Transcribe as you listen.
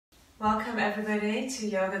Welcome everybody to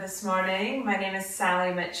yoga this morning. My name is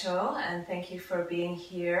Sally Mitchell and thank you for being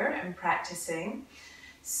here and practicing.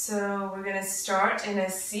 So we're going to start in a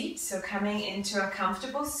seat, so coming into a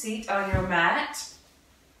comfortable seat on your mat.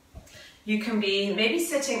 You can be maybe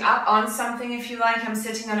sitting up on something if you like. I'm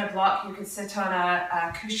sitting on a block. You could sit on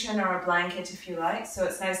a cushion or a blanket if you like. So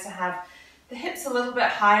it's nice to have the hips a little bit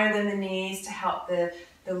higher than the knees to help the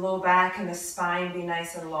low back and the spine be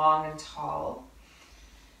nice and long and tall.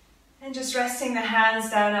 And just resting the hands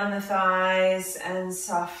down on the thighs and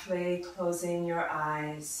softly closing your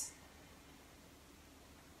eyes.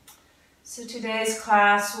 So today's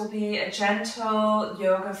class will be a gentle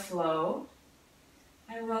yoga flow.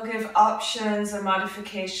 I will give options and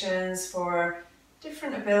modifications for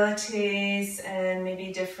different abilities and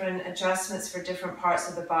maybe different adjustments for different parts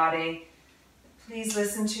of the body. Please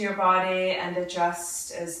listen to your body and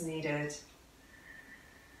adjust as needed.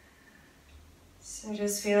 So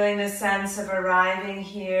just feeling the sense of arriving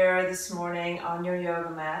here this morning on your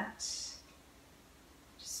yoga mat.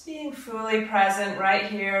 Just being fully present right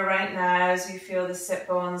here, right now, as you feel the sit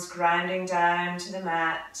bones grounding down to the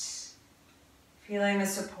mat. Feeling the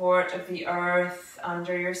support of the earth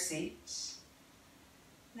under your seat.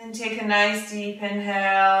 Then take a nice deep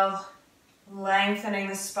inhale, lengthening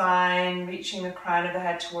the spine, reaching the crown of the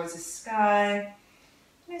head towards the sky.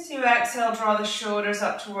 As you exhale, draw the shoulders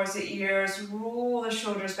up towards the ears, roll the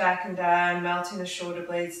shoulders back and down, melting the shoulder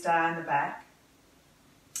blades down the back.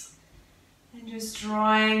 And just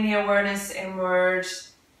drawing the awareness inward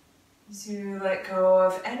as you let go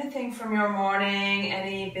of anything from your morning,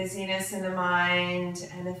 any busyness in the mind,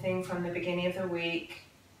 anything from the beginning of the week.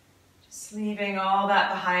 Just leaving all that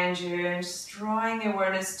behind you and just drawing the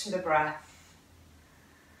awareness to the breath.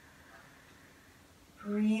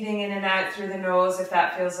 Breathing in and out through the nose if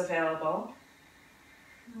that feels available.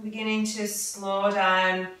 And beginning to slow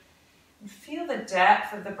down and feel the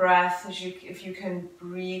depth of the breath if you can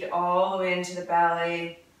breathe all the way into the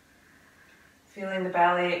belly. Feeling the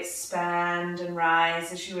belly expand and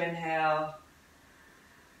rise as you inhale.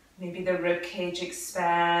 Maybe the rib cage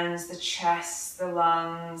expands, the chest, the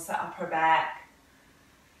lungs, the upper back.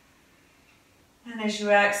 And as you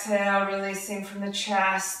exhale, releasing from the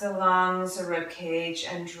chest, the lungs, the rib cage,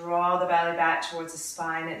 and draw the belly back towards the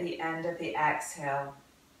spine at the end of the exhale.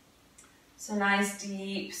 So nice,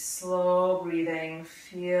 deep, slow breathing.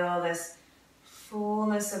 Feel this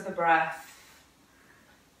fullness of the breath.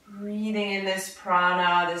 Breathing in this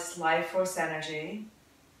prana, this life force energy.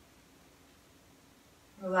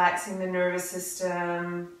 Relaxing the nervous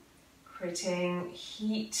system, creating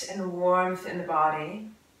heat and warmth in the body.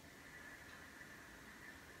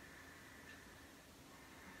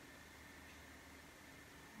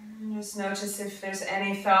 Just notice if there's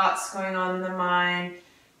any thoughts going on in the mind,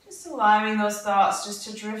 just allowing those thoughts just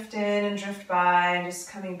to drift in and drift by and just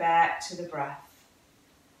coming back to the breath.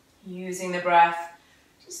 Using the breath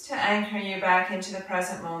just to anchor you back into the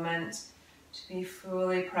present moment, to be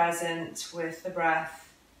fully present with the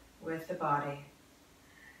breath, with the body.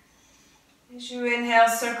 As you inhale,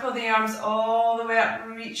 circle the arms all the way up,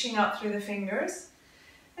 reaching up through the fingers.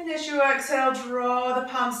 And as you exhale, draw the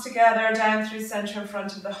palms together down through center in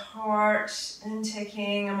front of the heart, and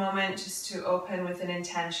taking a moment just to open with an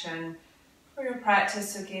intention for your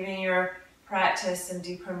practice, so giving your practice some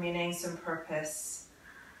deeper meaning, some purpose.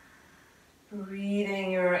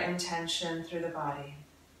 Breathing your intention through the body.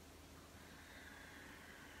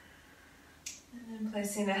 And then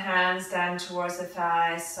placing the hands down towards the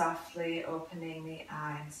thighs, softly opening the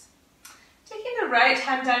eyes. Taking the right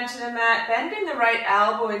hand down to the mat, bending the right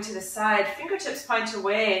elbow into the side, fingertips point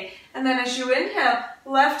away. And then as you inhale,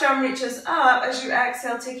 left arm reaches up. As you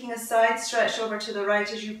exhale, taking a side stretch over to the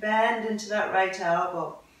right as you bend into that right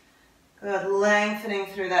elbow. Good, lengthening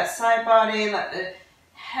through that side body. Let the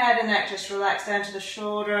head and neck just relax down to the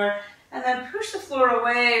shoulder. And then push the floor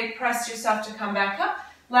away, press yourself to come back up.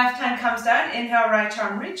 Left hand comes down, inhale, right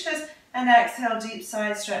arm reaches. And exhale, deep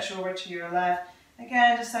side stretch over to your left.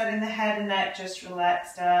 Again, just letting the head and neck just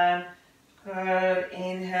relax down. Good.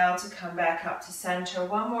 Inhale to come back up to center.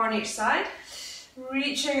 One more on each side.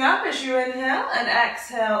 Reaching up as you inhale and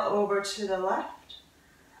exhale over to the left.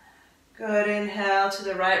 Good. Inhale to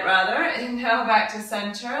the right rather. Inhale back to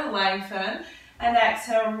center. Lengthen. And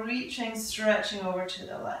exhale, reaching, stretching over to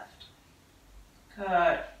the left.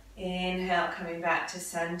 Good. Inhale, coming back to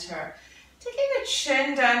center. Taking the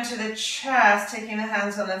chin down to the chest, taking the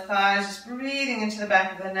hands on the thighs, just breathing into the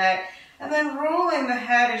back of the neck, and then rolling the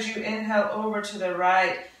head as you inhale over to the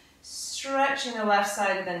right, stretching the left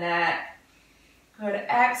side of the neck. Good.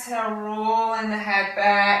 Exhale, rolling the head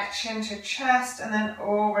back, chin to chest, and then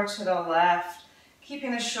over to the left.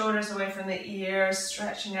 Keeping the shoulders away from the ears,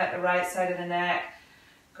 stretching out the right side of the neck.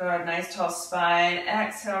 Good, nice tall spine.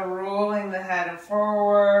 Exhale, rolling the head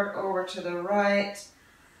forward, over to the right.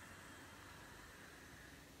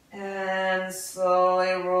 And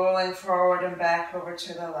slowly rolling forward and back over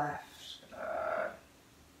to the left. Good.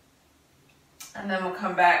 And then we'll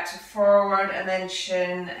come back to forward, and then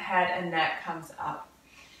chin, head, and neck comes up.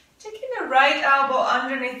 Taking the right elbow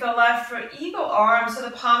underneath the left for eagle arm so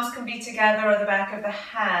the palms can be together on the back of the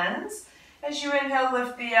hands. As you inhale,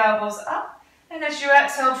 lift the elbows up. And as you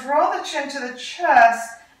exhale, draw the chin to the chest.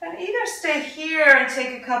 And either stay here and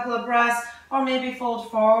take a couple of breaths, or maybe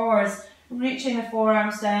fold forwards, reaching the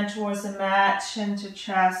forearms down towards the mat, chin to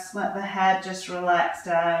chest. Let the head just relax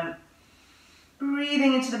down.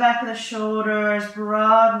 Breathing into the back of the shoulders,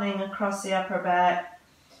 broadening across the upper back.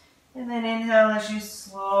 And then inhale as you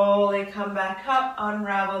slowly come back up,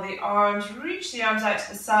 unravel the arms, reach the arms out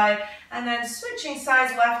to the side, and then switching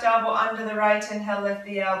sides, left elbow under the right, inhale, lift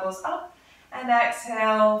the elbows up, and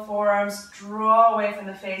exhale, forearms draw away from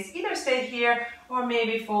the face. Either stay here or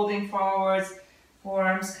maybe folding forwards,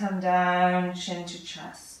 forearms come down, chin to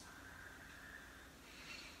chest.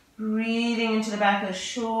 Breathing into the back of the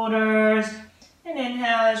shoulders. And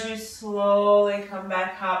inhale as you slowly come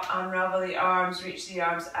back up, unravel the arms, reach the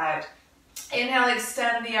arms out. Inhale,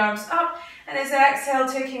 extend the arms up, and as exhale,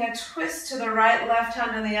 taking a twist to the right, left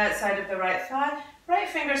hand on the outside of the right thigh, right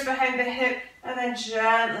fingers behind the hip, and then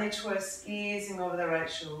gently twist, easing over the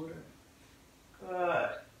right shoulder. Good.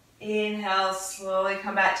 Inhale, slowly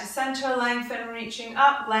come back to center, lengthen, reaching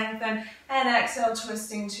up, lengthen, and exhale,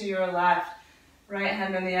 twisting to your left. Right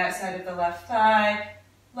hand on the outside of the left thigh,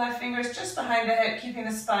 left fingers just behind the hip, keeping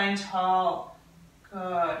the spine tall.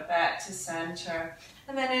 Good, back to center.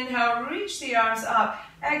 And then inhale, reach the arms up.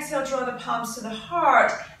 Exhale, draw the palms to the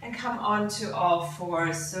heart and come onto all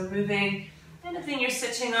fours. So moving anything you're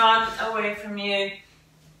sitting on away from you.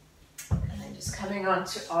 And then just coming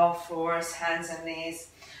onto all fours, hands and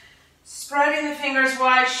knees. Spreading the fingers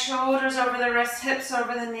wide, shoulders over the wrists, hips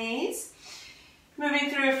over the knees.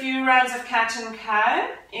 Moving through a few rounds of cat and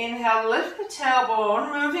cow. Inhale, lift the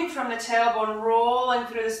tailbone, moving from the tailbone, rolling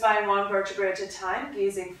through the spine one vertebra at a time,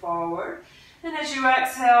 gazing forward. And as you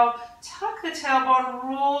exhale, tuck the tailbone,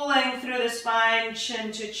 rolling through the spine,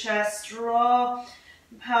 chin to chest, draw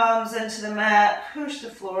palms into the mat, push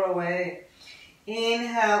the floor away.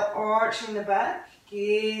 Inhale, arching the back,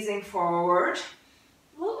 gazing forward.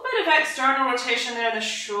 A little bit of external rotation there in the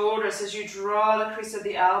shoulders as you draw the crease of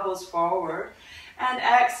the elbows forward. And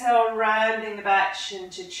exhale, rounding the back,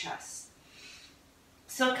 chin to chest.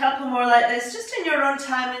 So a couple more like this, just in your own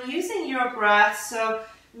time and using your breath, so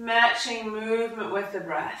matching movement with the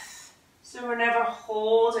breath. So we're never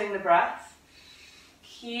holding the breath.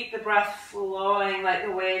 Keep the breath flowing like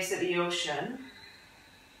the waves of the ocean.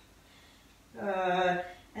 Good.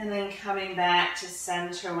 And then coming back to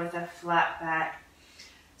center with a flat back.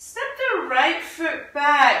 Step the right foot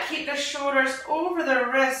back, keep the shoulders over the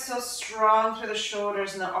wrists, so strong through the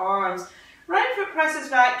shoulders and the arms. Right foot presses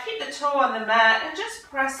back, keep the toe on the mat, and just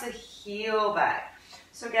press the heel back.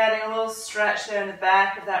 So getting a little stretch there in the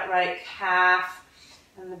back of that right calf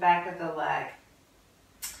and the back of the leg.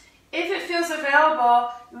 If it feels available,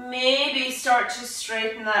 maybe start to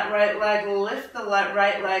straighten that right leg, lift the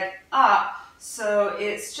right leg up so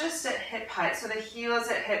it's just at hip height. So the heel is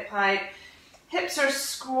at hip height. Hips are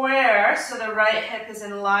square, so the right hip is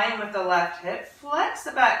in line with the left hip. Flex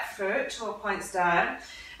the back foot, toe points down.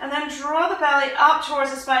 And then draw the belly up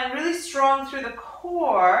towards the spine, really strong through the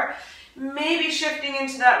core. Maybe shifting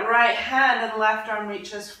into that right hand and left arm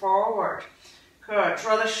reaches forward. Good.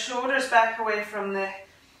 Draw the shoulders back away from the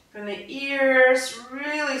ears,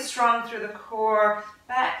 really strong through the core.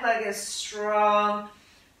 Back leg is strong.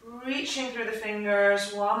 Reaching through the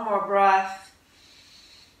fingers. One more breath.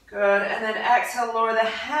 Good, and then exhale, lower the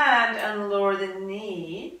hand and lower the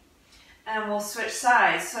knee. And we'll switch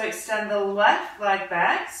sides. So extend the left leg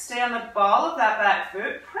back, stay on the ball of that back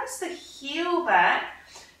foot, press the heel back,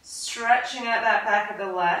 stretching out that back of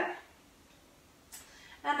the leg.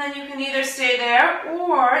 And then you can either stay there,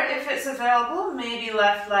 or if it's available, maybe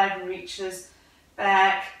left leg reaches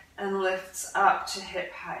back and lifts up to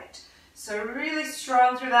hip height. So really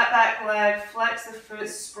strong through that back leg, flex the foot,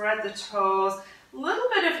 spread the toes. A little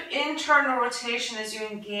bit of internal rotation as you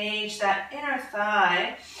engage that inner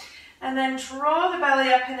thigh. And then draw the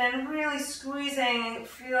belly up and then really squeezing,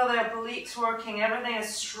 feel the obliques working. Everything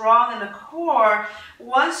is strong in the core.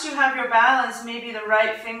 Once you have your balance, maybe the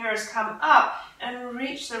right fingers come up and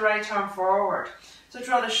reach the right arm forward. So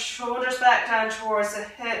draw the shoulders back down towards the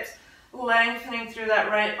hips, lengthening through that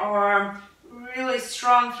right arm, really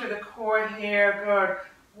strong through the core here. Good.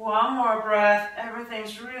 One more breath.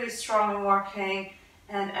 Everything's really strong and working.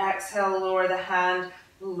 And exhale, lower the hand,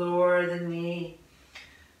 lower the knee.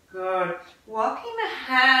 Good. Walking the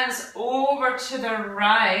hands over to the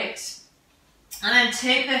right. And then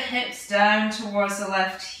take the hips down towards the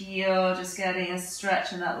left heel, just getting a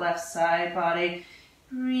stretch in that left side body.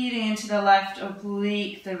 Breathing into the left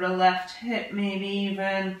oblique, the left hip maybe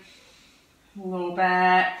even. Low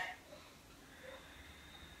back.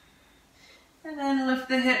 And then lift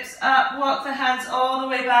the hips up, walk the hands all the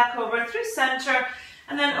way back over through center,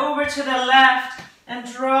 and then over to the left, and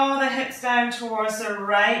draw the hips down towards the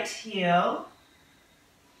right heel.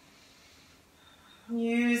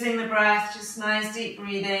 Using the breath, just nice deep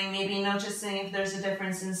breathing, maybe noticing if there's a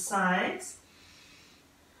difference in sides.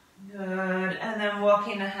 Good, and then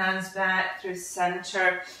walking the hands back through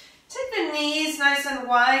center. Take the knees nice and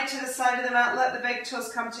wide to the side of the mat, let the big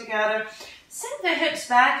toes come together. Sink the hips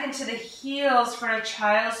back into the heels for a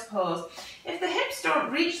child's pose. If the hips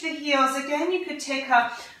don't reach the heels, again you could take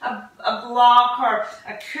a block or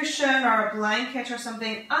a cushion or a blanket or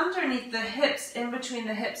something underneath the hips, in between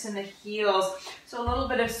the hips and the heels. So a little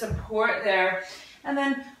bit of support there. And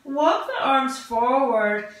then walk the arms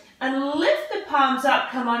forward and lift the palms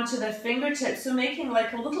up, come onto the fingertips. So making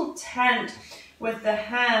like a little tent with the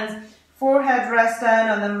hands. Forehead rest down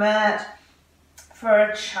on the mat for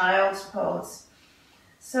a child's pose.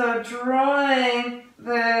 So drawing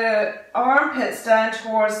the armpits down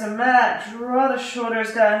towards the mat, draw the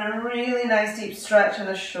shoulders down, and really nice deep stretch in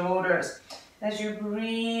the shoulders as you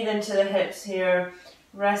breathe into the hips here,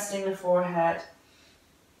 resting the forehead.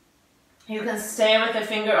 You can stay with the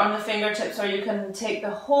finger on the fingertips, or you can take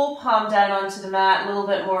the whole palm down onto the mat, a little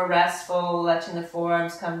bit more restful, letting the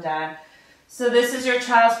forearms come down. So this is your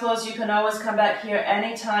child's pose. You can always come back here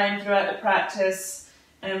anytime throughout the practice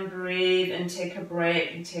and breathe and take a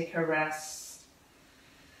break and take a rest.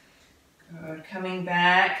 Good. Coming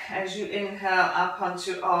back as you inhale up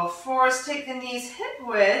onto all fours. Take the knees hip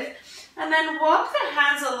width and then walk the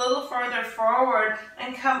hands a little further forward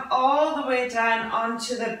and come all the way down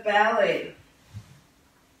onto the belly.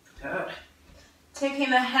 Good. Taking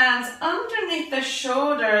the hands underneath the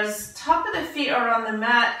shoulders, top of the feet are on the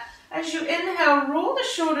mat. As you inhale, roll the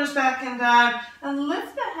shoulders back and down and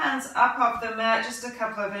lift the hands up off the mat just a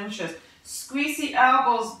couple of inches. Squeeze the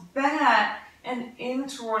elbows back and in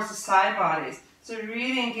towards the side bodies. So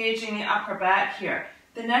really engaging the upper back here.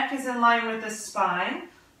 The neck is in line with the spine.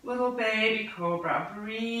 Little baby cobra.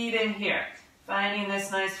 Breathe in here. Finding this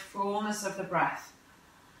nice fullness of the breath.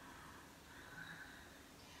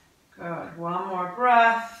 Good. One more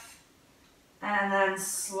breath. And then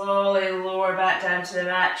slowly lower back down to the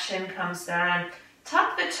mat, chin comes down.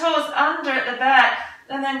 Tuck the toes under at the back,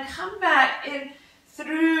 and then come back in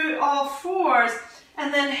through all fours,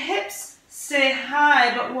 and then hips stay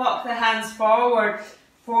high, but walk the hands forward.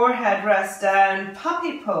 Forehead rest down,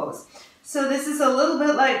 puppy pose. So this is a little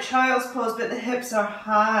bit like child's pose, but the hips are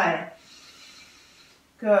high.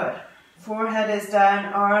 Good. Forehead is down,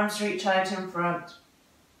 arms reach out in front.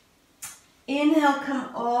 Inhale, come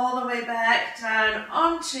all the way back down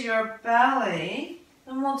onto your belly,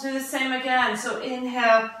 and we'll do the same again. So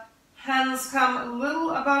inhale, hands come a little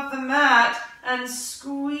above the mat, and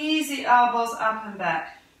squeeze the elbows up and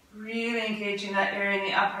back. Really engaging that area in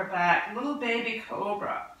the upper back. Little baby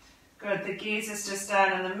cobra. Good, the gaze is just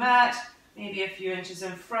down on the mat, maybe a few inches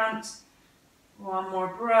in front. One more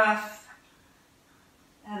breath.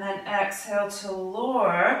 And then exhale to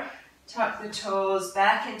lower. Tuck the toes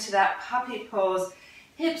back into that puppy pose.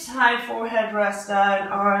 Hips high, forehead rest down,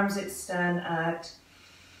 arms extend out.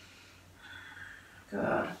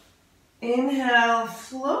 Good. Inhale,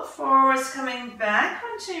 float forwards, coming back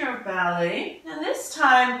onto your belly. And this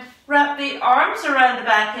time, wrap the arms around the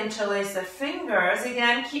back, interlace the fingers.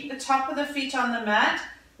 Again, keep the top of the feet on the mat.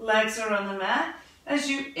 Legs are on the mat. As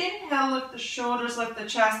you inhale, lift the shoulders, lift the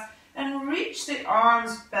chest, and reach the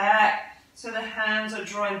arms back. So the hands are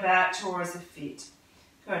drawing back towards the feet.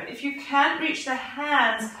 Good. If you can't reach the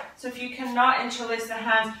hands, so if you cannot interlace the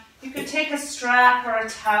hands, you could take a strap or a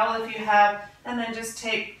towel if you have, and then just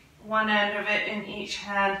take one end of it in each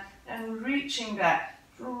hand and reaching back.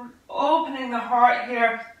 Opening the heart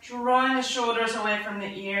here, drawing the shoulders away from the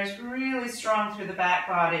ears, really strong through the back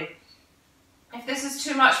body. If this is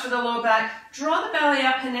too much for the low back, draw the belly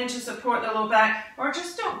up and in to support the low back, or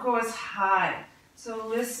just don't go as high. So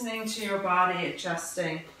listening to your body,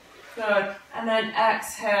 adjusting. Good. And then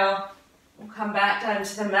exhale. We'll come back down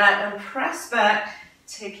to the mat and press back,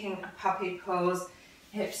 taking a puppy pose.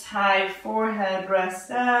 Hips high, forehead rest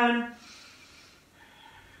down.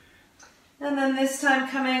 And then this time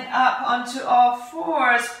coming up onto all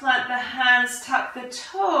fours, plant the hands, tuck the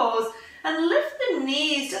toes, and lift the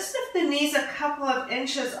knees. Just lift the knees a couple of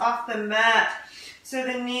inches off the mat. So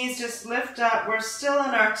the knees just lift up. We're still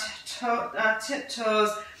on our tiptoes,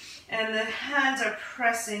 and the hands are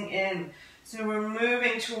pressing in. So we're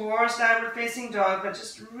moving towards downward facing dog, but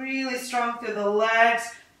just really strong through the legs.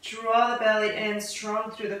 Draw the belly in, strong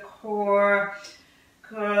through the core.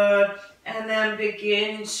 Good. And then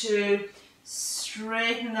begin to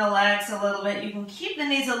straighten the legs a little bit. You can keep the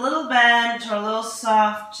knees a little bent or a little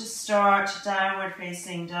soft to start downward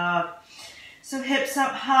facing dog. So hips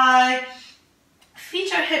up high,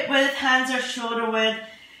 feet are hip width, hands are shoulder width,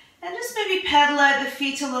 and just maybe pedal out the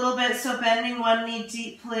feet a little bit. So bending one knee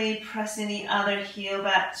deeply, pressing the other heel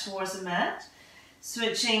back towards the mat.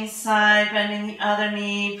 Switching side, bending the other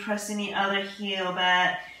knee, pressing the other heel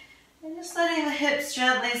back. And just letting the hips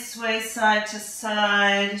gently sway side to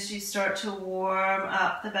side as you start to warm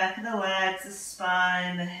up the back of the legs, the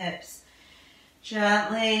spine, the hips.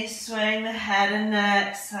 Gently swaying the head and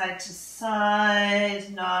neck side to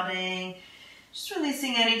side, nodding. Just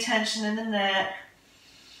releasing any tension in the neck.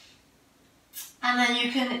 And then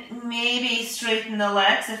you can maybe straighten the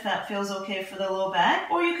legs if that feels okay for the low back.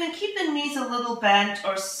 Or you can keep the knees a little bent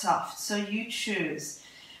or soft. So you choose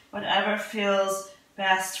whatever feels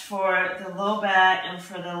best for the low back and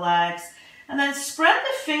for the legs. And then spread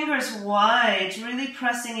the fingers wide, really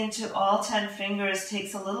pressing into all 10 fingers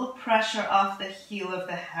takes a little pressure off the heel of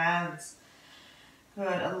the hands.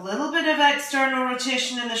 Good, a little bit of external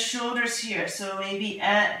rotation in the shoulders here. So maybe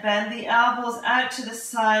bend the elbows out to the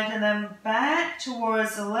side and then back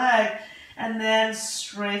towards the leg, and then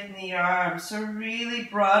straighten the arms. So really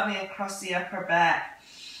broadening across the upper back.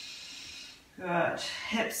 Good.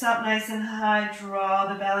 Hips up nice and high,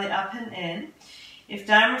 draw the belly up and in. If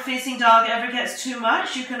downward facing dog ever gets too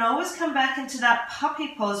much, you can always come back into that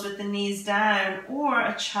puppy pose with the knees down, or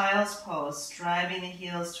a child's pose, driving the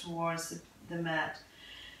heels towards the mat.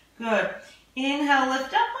 Good. Inhale,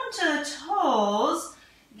 lift up onto the toes,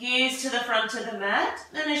 gaze to the front of the mat.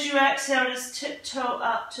 Then as you exhale, just tiptoe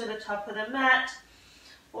up to the top of the mat,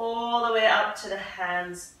 all the way up to the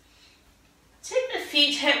hands. Take the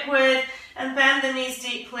feet hip width and bend the knees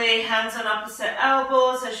deeply, hands on opposite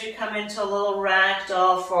elbows as you come into a little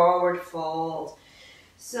ragdoll forward fold.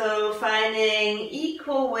 So finding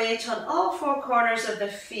equal weight on all four corners of the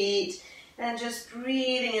feet and just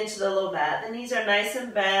breathing into the low back. The knees are nice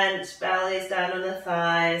and bent, belly's down on the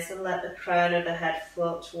thighs, and let the crown of the head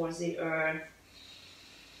float towards the earth.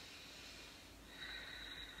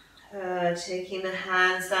 Taking the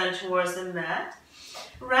hands down towards the mat.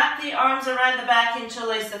 Wrap the arms around the back,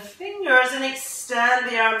 interlace the fingers, and extend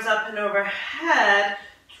the arms up and overhead.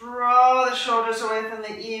 Draw the shoulders away from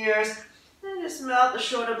the ears. And just melt the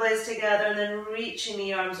shoulder blades together, and then reaching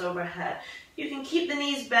the arms overhead. You can keep the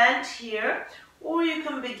knees bent here, or you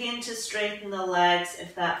can begin to straighten the legs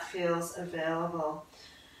if that feels available.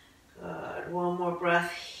 Good. One more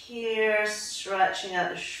breath here, stretching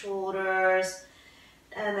out the shoulders.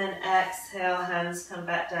 And then exhale, hands come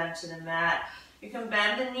back down to the mat. You can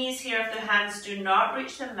bend the knees here if the hands do not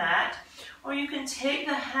reach the mat, or you can take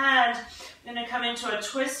the hand, I'm going to come into a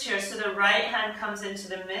twist here, so the right hand comes into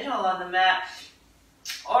the middle on the mat,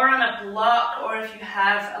 or on a block, or if you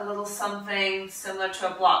have a little something similar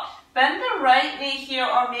to a block. Bend the right knee here,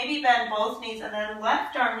 or maybe bend both knees, and then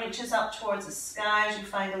left arm reaches up towards the sky as you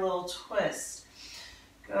find a little twist.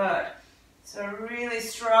 Good. So really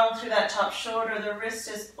strong through that top shoulder. The wrist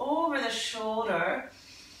is over the shoulder.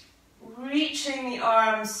 Reaching the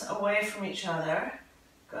arms away from each other.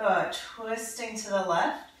 Good. Twisting to the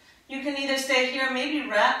left. You can either stay here, maybe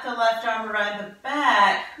wrap the left arm around the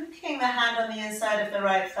back, hooking the hand on the inside of the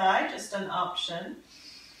right thigh, just an option.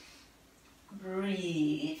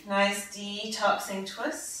 Breathe. Nice detoxing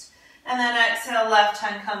twist. And then exhale, left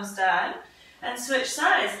hand comes down. And switch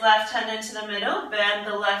sides. Left hand into the middle, bend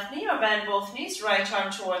the left knee or bend both knees, right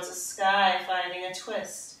arm towards the sky, finding a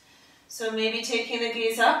twist. So maybe taking the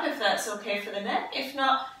gaze up if that's okay for the neck. If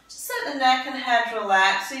not, just let the neck and head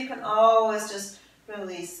relax, so you can always just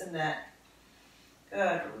release the neck.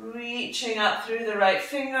 Good. Reaching up through the right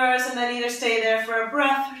fingers, and then either stay there for a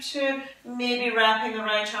breath or two, maybe wrapping the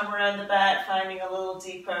right arm around the back, finding a little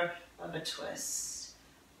deeper of a twist.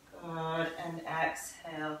 Good. And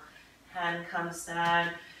exhale. Hand comes down.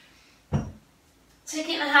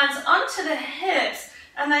 Taking the hands onto the hips,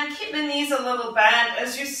 and then keep the knees a little bent.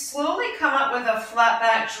 As you slowly come up with a flat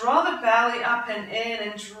back, draw the belly up and in,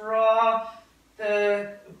 and draw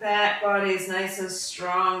the back body is nice and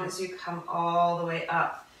strong as you come all the way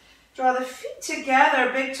up. Draw the feet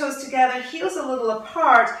together, big toes together, heels a little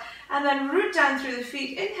apart, and then root down through the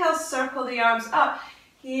feet. Inhale, circle the arms up,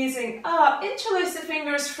 gazing up. Interlace the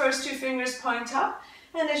fingers, first two fingers point up.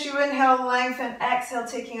 And as you inhale, lengthen, exhale,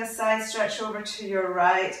 taking a side stretch over to your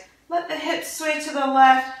right. Let the hips sway to the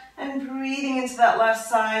left and breathing into that left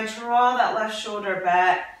side. Draw that left shoulder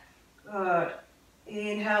back. Good.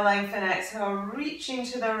 Inhale, lengthen, exhale, reaching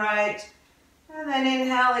to the right. And then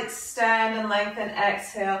inhale, extend and lengthen,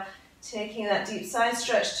 exhale, taking that deep side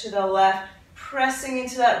stretch to the left, pressing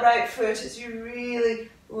into that right foot as you really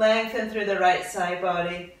lengthen through the right side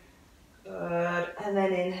body. Good. And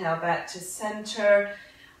then inhale back to center.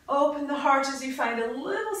 Open the heart as you find a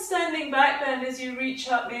little standing back bend as you reach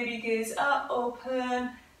up, maybe gaze up,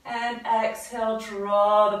 open, and exhale,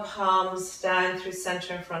 draw the palms down through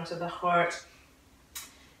center in front of the heart.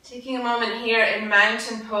 Taking a moment here in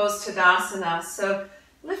mountain pose Tadasana. So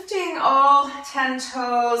lifting all 10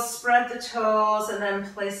 toes, spread the toes, and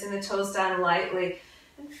then placing the toes down lightly.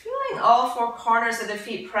 And feeling all four corners of the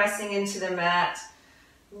feet pressing into the mat.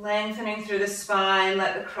 Lengthening through the spine,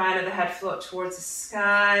 let the crown of the head float towards the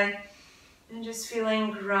sky. And just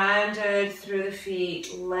feeling grounded through the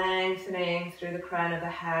feet, lengthening through the crown of the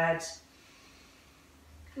head.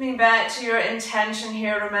 Coming back to your intention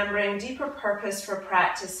here, remembering deeper purpose for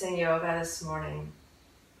practicing yoga this morning.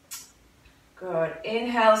 Good.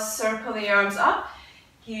 Inhale, circle the arms up,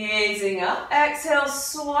 gazing up. Exhale,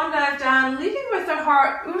 swan dive down, leading with the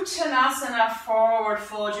heart, Uttanasana, forward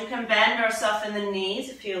fold. You can bend yourself in the knees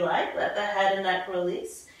if you like. Let the head and neck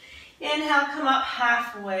release. Inhale, come up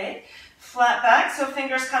halfway. Flat back, so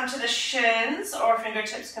fingers come to the shins or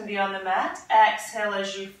fingertips can be on the mat. Exhale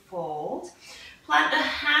as you fold. Plant the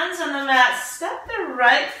hands on the mat. Step the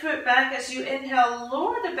right foot back as you inhale.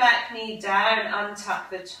 Lower the back knee down, untuck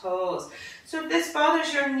the toes. So if this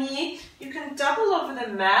bothers your knee, you can double over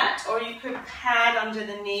the mat or you could pad under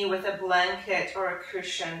the knee with a blanket or a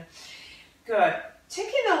cushion. Good.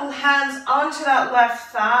 Taking the hands onto that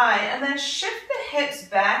left thigh and then shift the hips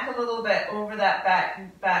back a little bit over that back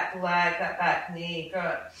leg, that back knee.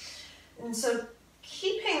 Good. And so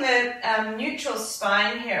keeping the neutral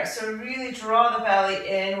spine here. So really draw the belly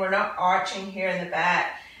in. We're not arching here in the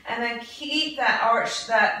back. And then keep that arch,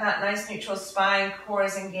 that nice neutral spine, core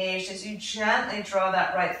is engaged as you gently draw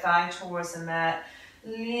that right thigh towards the mat,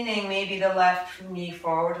 leaning maybe the left knee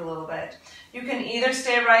forward a little bit. You can either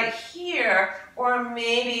stay right here or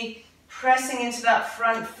maybe pressing into that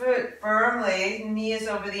front foot firmly, knee is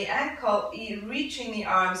over the ankle, reaching the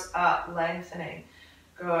arms up, lengthening.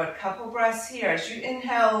 Good. Couple breaths here. As you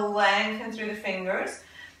inhale, lengthen through the fingers.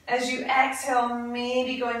 As you exhale,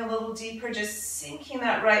 maybe going a little deeper, just sinking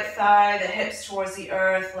that right thigh, the hips towards the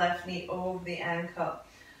earth, left knee over the ankle.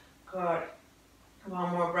 Good.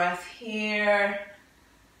 One more breath here.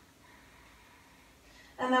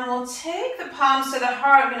 And then we'll take the palms to the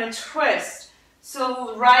heart. I'm going to twist.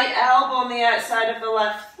 So right elbow on the outside of the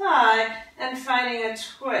left thigh and finding a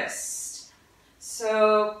twist.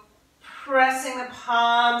 So pressing the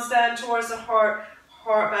palms down towards the heart,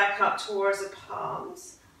 heart back up towards the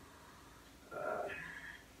palms.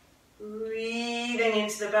 Breathing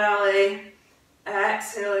into the belly.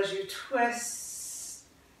 Exhale as you twist.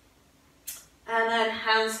 And then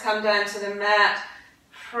hands come down to the mat.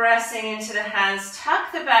 Pressing into the hands.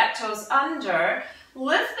 Tuck the back toes under.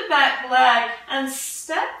 Lift the back leg and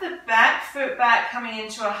step the back foot back, coming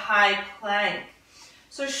into a high plank.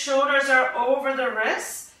 So shoulders are over the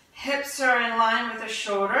wrists. Hips are in line with the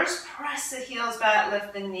shoulders. Press the heels back.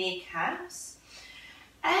 Lift the kneecaps.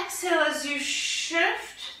 Exhale as you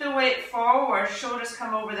shift the weight forward. Shoulders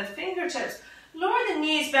come over the fingertips. Lower the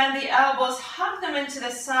knees, bend the elbows, hug them into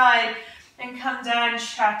the side, and come down,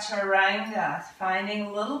 Chaturanga. Finding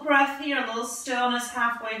a little breath here, a little stillness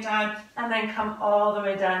halfway down, and then come all the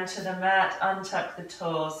way down to the mat, untuck the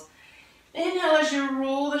toes. Inhale as you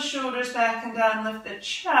roll the shoulders back and down, lift the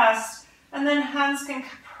chest, and then hands can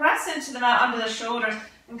press into the mat under the shoulders,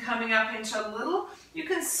 and coming up into a little, you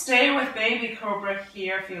can stay with baby cobra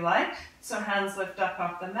here if you like. So hands lift up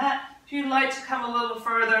off the mat. If you'd like to come a little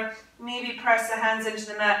further, maybe press the hands into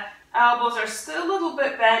the mat. Elbows are still a little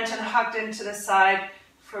bit bent and hugged into the side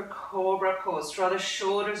for cobra pose. Draw the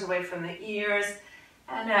shoulders away from the ears.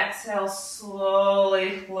 And exhale,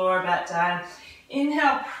 slowly lower back down.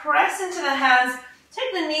 Inhale, press into the hands.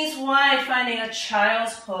 Take the knees wide, finding a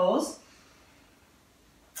child's pose.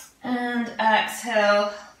 And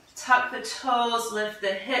exhale, tuck the toes, lift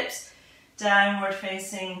the hips, downward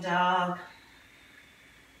facing dog.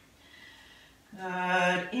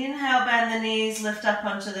 Good. Inhale, bend the knees, lift up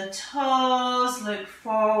onto the toes, look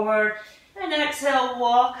forward. And exhale,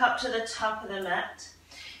 walk up to the top of the mat.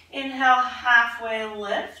 Inhale, halfway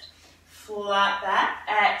lift. Flat back.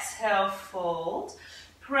 Exhale, fold.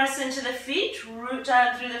 Press into the feet. Root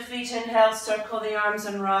down through the feet. Inhale, circle the arms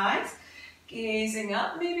and rise. Gazing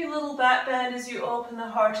up. Maybe a little back bend as you open the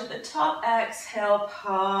heart at the top. Exhale,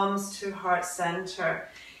 palms to heart center.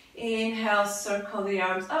 Inhale, circle the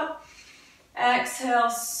arms up. Exhale,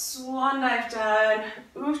 swan dive down.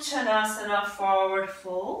 Uttanasana, forward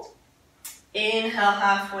fold. Inhale,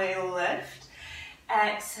 halfway lift.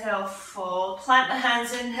 Exhale, fold. Plant the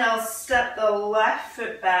hands. Inhale, step the left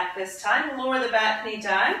foot back this time. Lower the back knee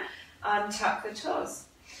down. Untuck the toes.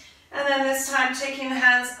 And then this time, taking the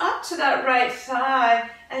hands up to that right thigh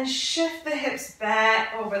and shift the hips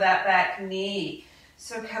back over that back knee.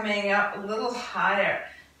 So coming up a little higher.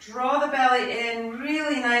 Draw the belly in,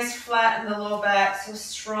 really nice flat in the low back, so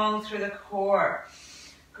strong through the core.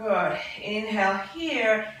 Good. Inhale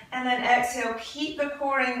here, and then exhale. Keep the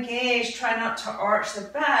core engaged. Try not to arch the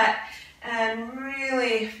back, and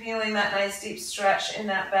really feeling that nice deep stretch in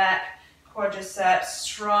that back quadriceps,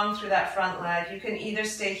 strong through that front leg. You can either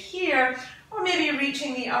stay here, or maybe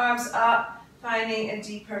reaching the arms up, finding a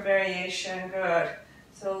deeper variation. Good.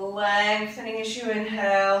 So lengthening as you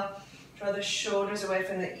inhale. Draw the shoulders away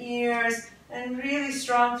from the ears, and really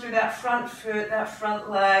strong through that front foot, that front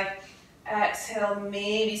leg. Exhale,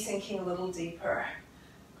 maybe sinking a little deeper.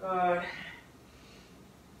 Good.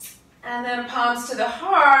 And then palms to the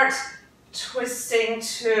heart, twisting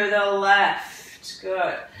to the left.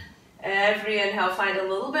 Good. Every inhale, find a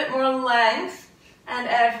little bit more length, and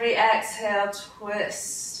every exhale,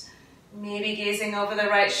 twist. Maybe gazing over the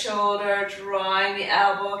right shoulder, drawing the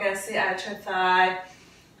elbow against the outer thigh.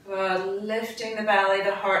 Good. Lifting the belly,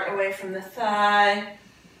 the heart away from the thigh.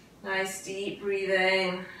 Nice deep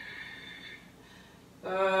breathing. Good.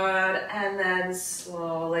 And then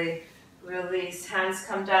slowly release. Hands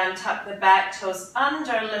come down, tuck the back toes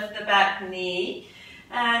under, lift the back knee.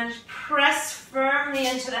 And press firmly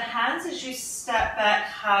into the hands as you step back,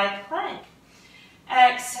 high plank.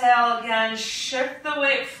 Exhale again, shift the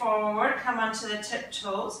weight forward, come onto the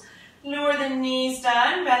tiptoes. Lower the knees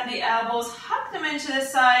down, bend the elbows, hug them into the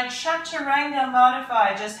side. Chaturanga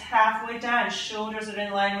modify, just halfway down. Shoulders are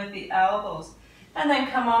in line with the elbows. And then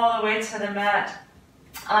come all the way to the mat.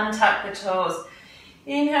 Untuck the toes.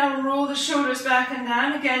 Inhale, roll the shoulders back and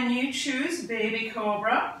down. Again, you choose baby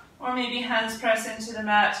cobra, or maybe hands press into the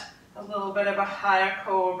mat, a little bit of a higher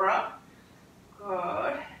cobra.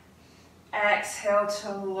 Good. Exhale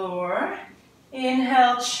to lower.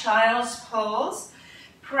 Inhale, child's pose.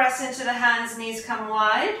 Press into the hands, knees come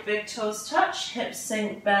wide, big toes touch, hips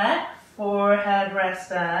sink back, forehead rest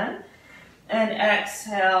down. And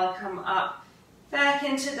exhale, come up, back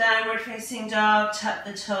into downward facing dog, tuck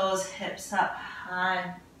the toes, hips up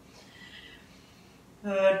high.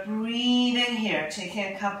 Good, breathing here,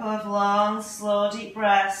 taking a couple of long, slow, deep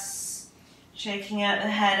breaths, shaking out the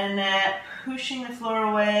head and neck, pushing the floor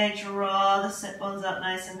away, draw the sit bones up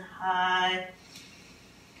nice and high.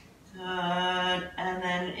 Good, and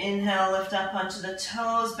then inhale, lift up onto the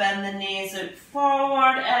toes, bend the knees, look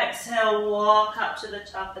forward, exhale, walk up to the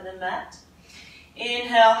top of the mat.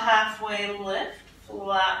 Inhale, halfway lift,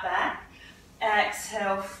 flat back,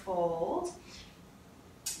 exhale, fold.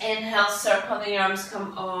 Inhale, circle the arms,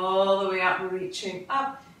 come all the way up, reaching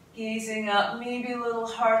up, gazing up, maybe a little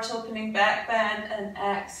heart opening back bend, and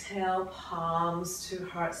exhale, palms to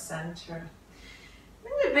heart center.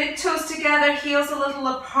 Bring the big toes together, heels a little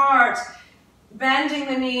apart, bending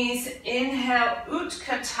the knees. Inhale,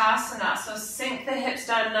 Utkatasana, so sink the hips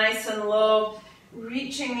down nice and low,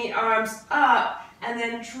 reaching the arms up, and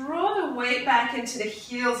then draw the weight back into the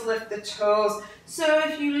heels, lift the toes. So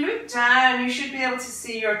if you look down, you should be able to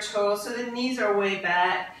see your toes, so the knees are way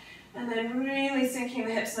back. And then really sinking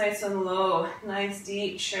the hips nice and low, nice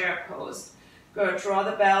deep chair pose. Good, draw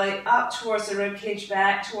the belly up towards the ribcage,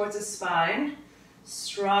 back towards the spine.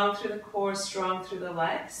 Strong through the core, strong through the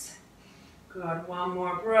legs. Good, one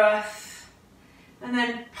more breath. And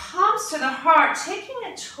then palms to the heart, taking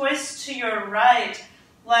a twist to your right.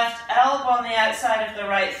 Left elbow on the outside of the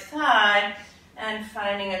right thigh, and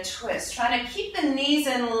finding a twist. Trying to keep the knees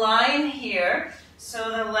in line here.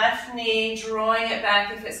 So the left knee, drawing it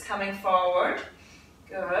back if it's coming forward.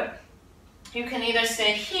 Good. You can either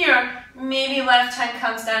stay here, maybe left hand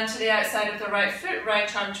comes down to the outside of the right foot,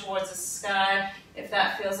 right arm towards the sky, if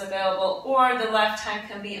that feels available, or the left hand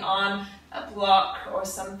can be on a block or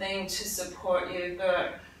something to support you.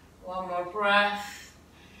 Good. One more breath.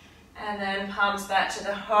 And then palms back to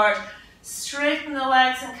the heart. Straighten the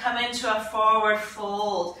legs and come into a forward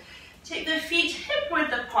fold. Take the feet hip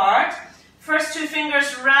width apart. First two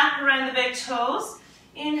fingers wrap around the big toes.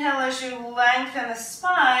 Inhale as you lengthen the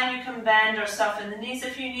spine. You can bend or soften the knees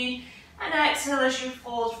if you need. And exhale as you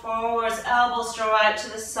fold forwards. Elbows draw out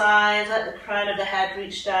to the side. Let the crown of the head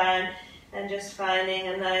reach down. And just finding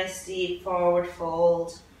a nice deep forward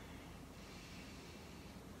fold.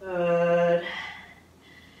 Good.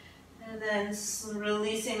 And then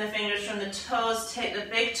releasing the fingers from the toes. Take the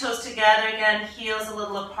big toes together again. Heels a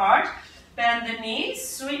little apart. Bend the knees,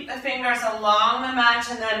 sweep the fingers along the mat,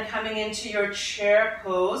 and then coming into your chair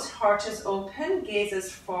pose. Heart is open, gaze is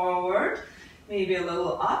forward, maybe a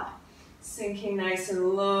little up, sinking nice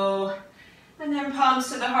and low. And then palms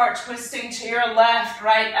to the heart, twisting to your left,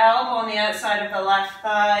 right elbow on the outside of the left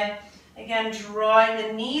thigh. Again, drawing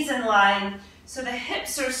the knees in line, so the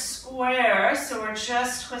hips are square, so we're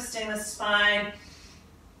just twisting the spine.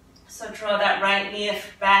 So draw that right knee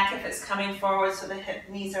back if it's coming forward so the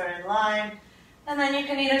knees are in line. And then you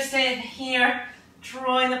can either stay here,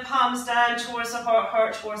 drawing the palms down towards the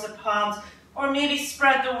heart towards the palms, or maybe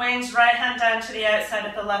spread the wings, right hand down to the outside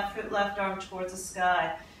of the left foot, left arm towards the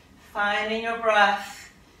sky. Finding your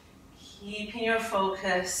breath, keeping your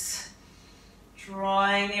focus,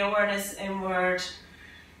 drawing the awareness inward.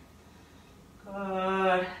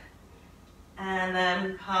 Good. And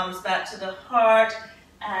then palms back to the heart.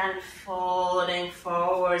 And folding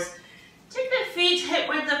forwards. Take the feet hip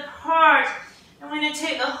width apart. And we're going to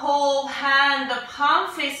take the whole hand, the palm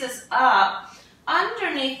faces up,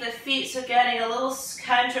 underneath the feet, so getting a little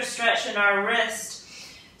counter stretch in our wrist.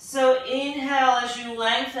 So inhale as you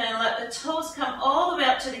lengthen, let the toes come all the way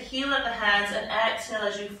up to the heel of the hands, and exhale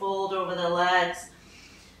as you fold over the legs.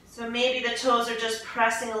 So maybe the toes are just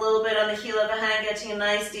pressing a little bit on the heel of the hand, getting a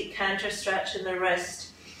nice deep counter stretch in the wrist.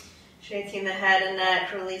 Shaking the head and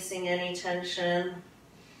neck, releasing any tension.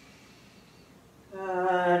 Good.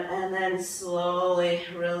 And then slowly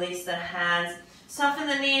release the hands. Soften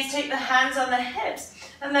the knees, take the hands on the hips.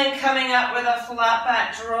 And then coming up with a flat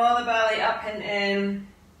back, draw the belly up and in.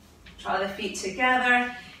 Draw the feet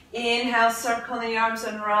together. Inhale, circle the arms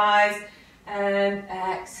and rise. And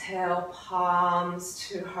exhale, palms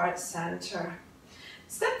to heart center.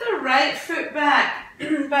 Step the right foot back,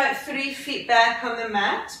 about 3 feet back on the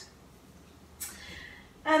mat.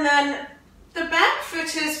 And then the back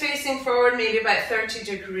foot is facing forward maybe about 30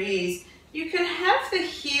 degrees. You can have the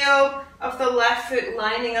heel of the left foot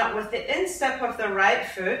lining up with the instep of the right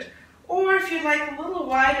foot, or if you'd like a little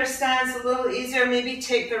wider stance, a little easier, maybe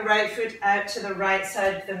take the right foot out to the right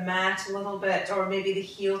side of the mat a little bit, or maybe the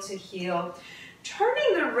heel to heel.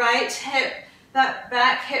 Turning the right hip, that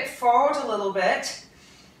back hip forward a little bit,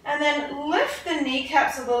 and then lift the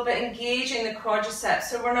kneecaps a little bit, engaging the quadriceps,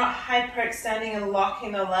 so we're not hyperextending and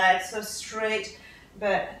locking the legs, so straight,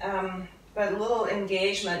 but little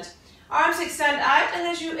engagement. Arms extend out, and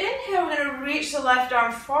as you inhale, we're going to reach the left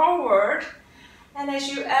arm forward, and as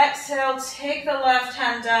you exhale, take the left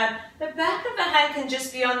hand down. The back of the hand can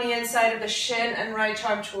just be on the inside of the shin, and right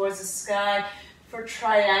arm towards the sky for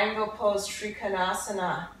triangle pose,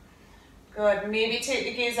 Trikonasana. Good. Maybe take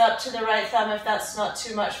the gaze up to the right thumb if that's not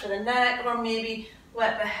too much for the neck, or maybe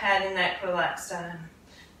let the head and neck relax down.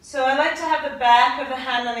 So I like to have the back of the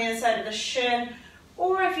hand on the inside of the shin,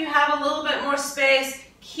 or if you have a little bit more space,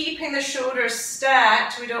 keeping the shoulders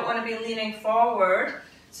stacked. We don't want to be leaning forward,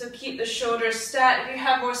 so keep the shoulders stacked. If you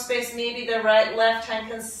have more space, maybe the left hand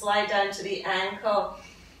can slide down to the ankle.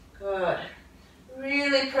 Good.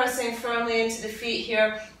 Really pressing firmly into the feet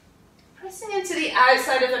here. Pressing into the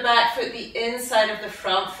outside of the back foot, the inside of the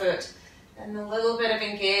front foot, and a little bit of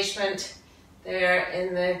engagement there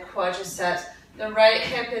in the quadriceps. The right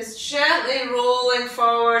hip is gently rolling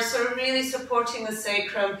forward, so really supporting the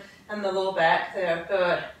sacrum and the low back there.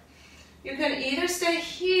 Good. You can either stay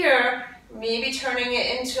here, maybe turning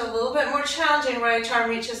it into a little bit more challenging. Right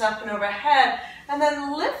arm reaches up and overhead, and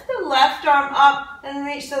then lift the left arm up and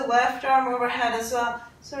reach the left arm overhead as well.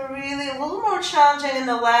 So really a little more challenging in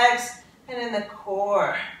the legs and in the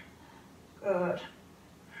core. Good.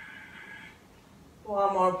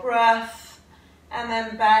 One more breath. And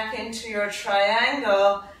then back into your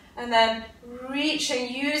triangle. And then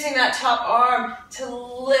reaching, using that top arm to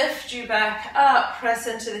lift you back up. Press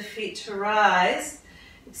into the feet to rise.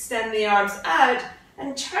 Extend the arms out.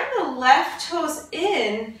 And turn the left toes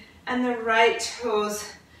in and the right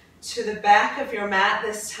toes to the back of your mat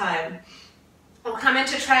this time. We'll come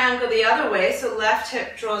into triangle the other way, so left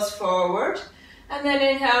hip draws forward, and then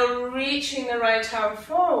inhale, reaching the right arm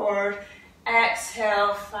forward,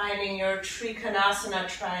 exhale, finding your Trikonasana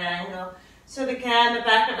triangle. So again, the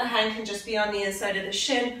back of the hand can just be on the inside of the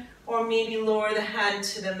shin, or maybe lower the hand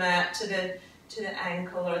to the mat, to the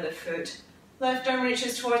ankle or the foot. Left arm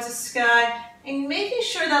reaches towards the sky, And making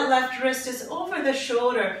sure that left wrist is over the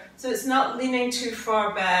shoulder so it's not leaning too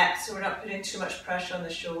far back, so we're not putting too much pressure on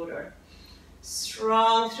the shoulder.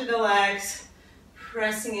 Strong through the legs,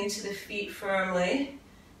 pressing into the feet firmly,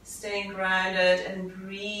 staying grounded and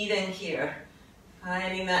breathing here.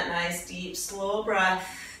 Finding that nice deep slow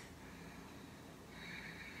breath.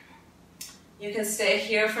 You can stay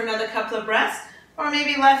here for another couple of breaths, or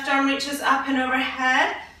maybe left arm reaches up and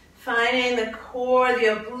overhead. Finding the core, the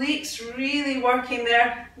obliques really working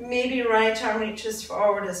there. Maybe right arm reaches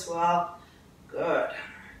forward as well. Good.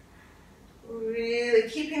 Really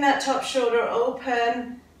keeping that top shoulder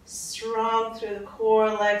open. Strong through the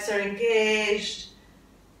core, legs are engaged.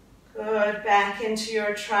 Good, back into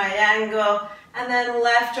your triangle. And then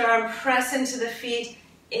left arm, press into the feet.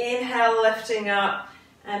 Inhale, lifting up,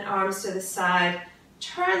 and arms to the side.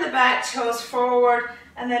 Turn the back toes forward,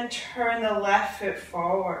 and then turn the left foot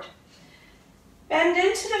forward. Bend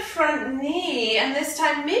into the front knee, and this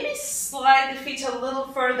time maybe slide the feet a little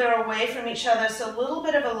further away from each other, so a little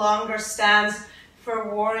bit of a longer stance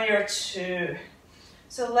for warrior two.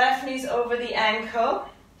 So left knee's over the ankle,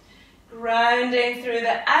 grounding through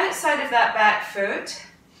the outside of that back foot,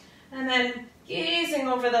 and then gazing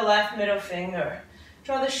over the left middle finger.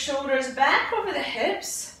 Draw the shoulders back over the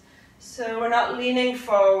hips, so we're not leaning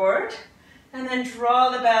forward. And then draw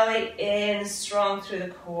the belly in, strong through the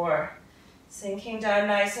core. Sinking down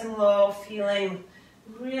nice and low, feeling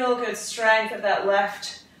real good strength of that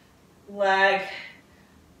left leg.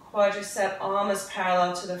 Quadricep almost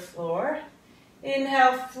parallel to the floor.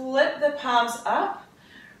 Inhale, flip the palms up.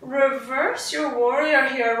 Reverse your warrior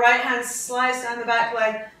here. Right hand slides down the back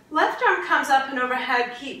leg. Left arm comes up and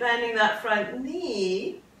overhead. Keep bending that front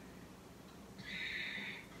knee.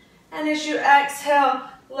 And as you exhale,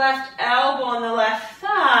 left elbow on the left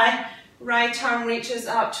thigh, right arm reaches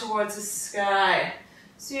up towards the sky.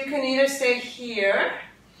 So you can either stay here,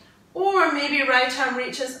 or maybe right arm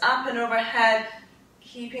reaches up and overhead,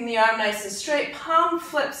 keeping the arm nice and straight. Palm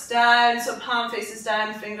flips down, so palm faces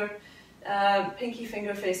down, pinky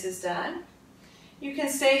finger faces down. You can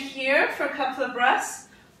stay here for a couple of breaths,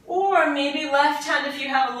 or maybe left hand if you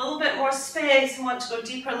have a little bit more space and want to go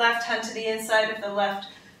deeper, left hand to the inside of the left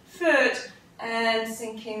foot and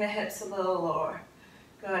sinking the hips a little lower.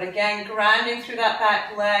 Good, again, grounding through that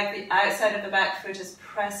back leg. The outside of the back foot is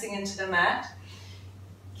pressing into the mat.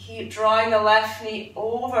 Keep drawing the left knee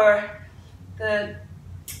over the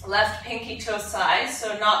left pinky toe side,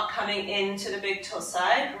 so not coming into the big toe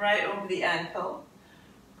side, right over the ankle.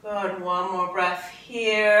 Good, one more breath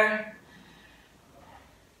here.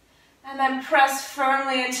 And then press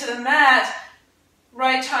firmly into the mat.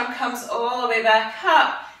 Right arm comes all the way back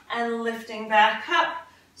up and lifting back up.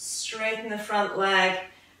 Straighten the front leg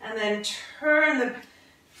and then turn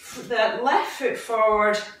the left foot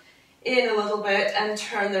forward in a little bit and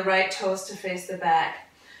turn the right toes to face the back.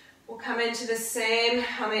 We'll come into the same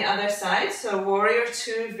on the other side. So warrior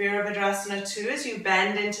two, Virabhadrasana 2 as you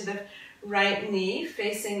bend into the right knee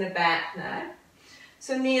facing the back now.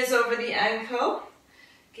 So knee is over the ankle,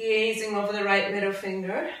 gazing over the right middle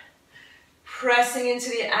finger. Pressing into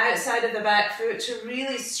the outside of the back foot to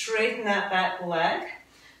really straighten that back leg.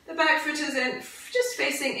 The back foot is in, just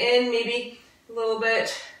facing in maybe a little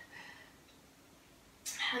bit.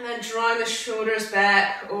 And then drawing the shoulders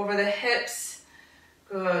back over the hips.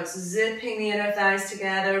 Good, zipping the inner thighs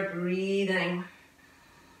together, breathing.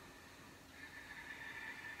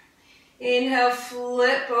 Inhale,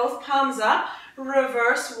 flip both palms up.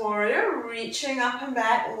 Reverse warrior, reaching up and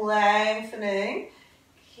back, lengthening.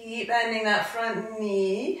 Keep bending that front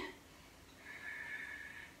knee.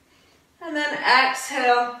 And then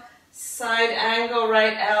exhale, side angle,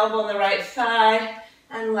 right elbow on the right thigh,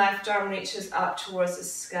 and left arm reaches up towards the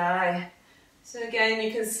sky. So again,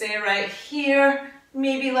 you can stay right here.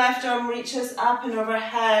 Maybe left arm reaches up and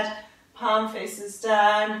overhead, palm faces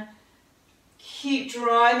down. Keep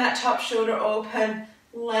drawing that top shoulder open,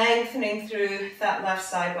 lengthening through that left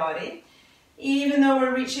side body. Even though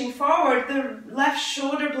we're reaching forward, the left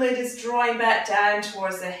shoulder blade is drawing back down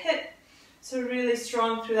towards the hip. So really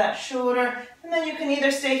strong through that shoulder. And then you can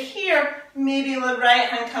either stay here, maybe the right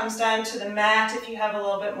hand comes down to the mat if you have a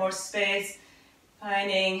little bit more space.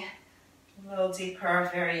 Finding a little deeper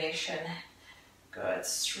variation. Good,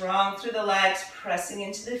 strong through the legs, pressing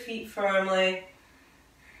into the feet firmly.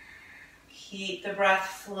 Keep the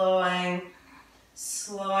breath flowing.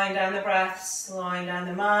 Slowing down the breath, slowing down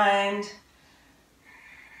the mind.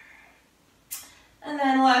 And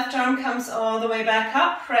then left arm comes all the way back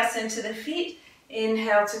up, press into the feet.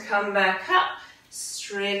 Inhale to come back up,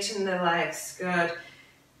 straighten the legs, good.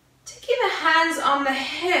 Taking the hands on the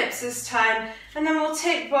hips this time, and then we'll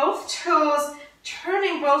take both toes,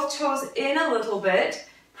 turning both toes in a little bit,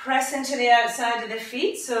 press into the outside of the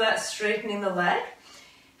feet, so that's straightening the leg.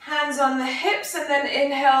 Hands on the hips, and then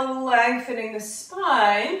inhale, lengthening the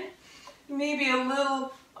spine. Maybe a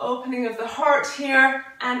little opening of the heart here,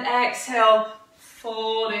 and exhale,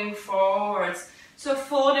 folding forwards. So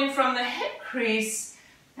folding from the hip crease,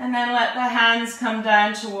 and then let the hands come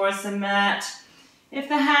down towards the mat. If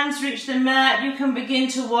the hands reach the mat, you can begin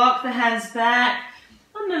to walk the hands back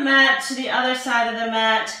on the mat to the other side of the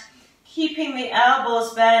mat, keeping the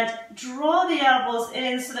elbows bent. Draw the elbows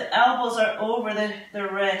in so the elbows are over the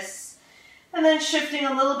wrists. And then shifting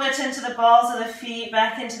a little bit into the balls of the feet,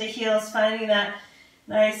 back into the heels, finding that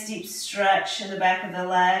nice deep stretch in the back of the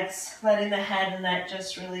legs, letting the head and neck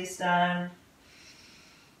just release down.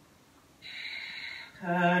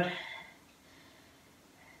 Good.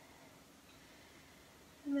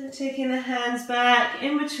 And then taking the hands back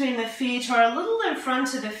in between the feet or a little in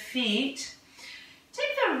front of the feet. Take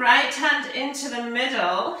the right hand into the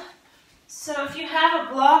middle. So if you have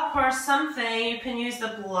a block or something, you can use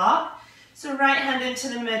the block. So right hand into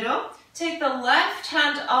the middle. Take the left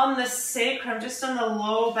hand on the sacrum, just on the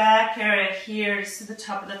low back area here, just to the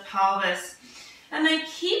top of the pelvis. And then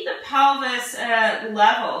keep the pelvis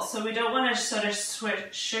level, so we don't want to sort of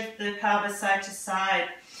shift the pelvis side to side.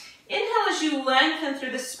 Inhale as you lengthen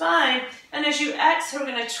through the spine, and as you exhale,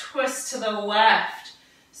 we're going to twist to the left.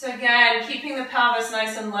 So again, keeping the pelvis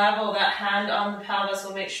nice and level, that hand on the pelvis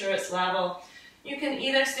will make sure it's level. You can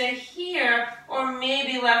either stay here, or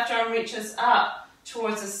maybe left arm reaches up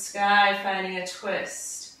towards the sky, finding a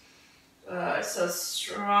twist. So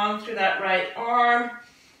strong through that right arm,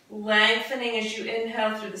 lengthening as you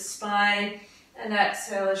inhale through the spine, and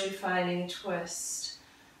exhale as you're finding a twist.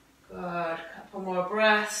 Good, a couple more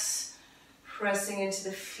breaths, pressing into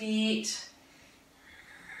the feet.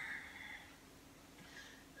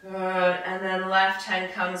 Good, and then left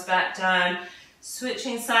hand comes back down.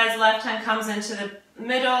 Switching sides, left hand comes into the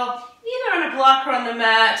middle, either on a block or on the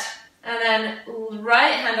mat, and then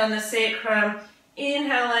right hand on the sacrum.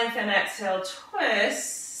 Inhale, lengthen, exhale,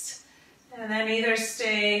 twist, and then either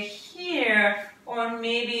stay here or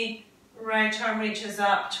maybe right arm reaches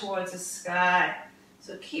up towards the sky.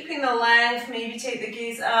 So keeping the length, maybe take the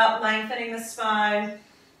gaze up, lengthening the spine.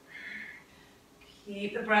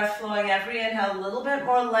 Keep the breath flowing every inhale, a little bit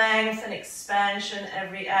more length and expansion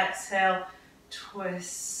every exhale.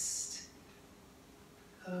 Twist.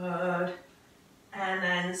 Good. And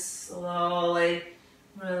then slowly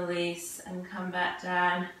release and come back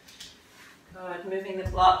down. Good. Moving the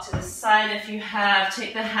block to the side if you have.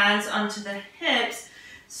 Take the hands onto the hips.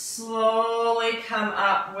 Slowly come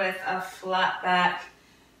up with a flat back.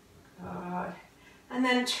 Good. And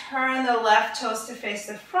then turn the left toes to face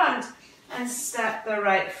the front and step the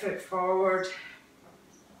right foot forward.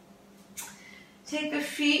 Take the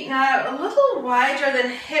feet now a little wider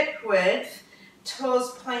than hip width,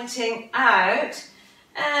 toes pointing out.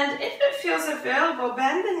 And if it feels available,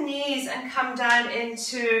 bend the knees and come down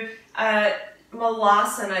into a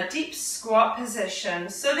malasana, deep squat position.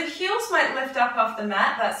 So the heels might lift up off the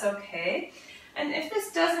mat, that's okay. And if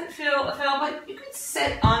this doesn't feel available, you could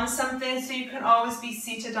sit on something, so you can always be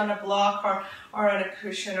seated on a block or on a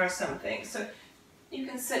cushion or something. So you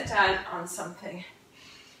can sit down on something.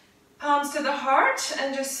 Palms to the heart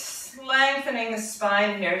and just lengthening the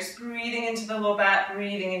spine here. Just breathing into the low back,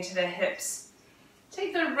 breathing into the hips.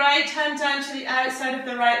 Take the right hand down to the outside of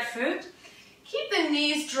the right foot. Keep the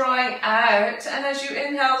knees drawing out, and as you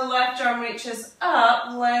inhale, left arm reaches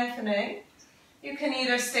up, lengthening. You can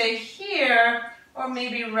either stay here or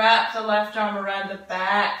maybe wrap the left arm around the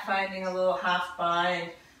back, finding a little half bind,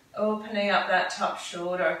 opening up that top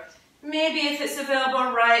shoulder. Maybe if it's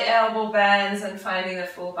available, right elbow bends and finding the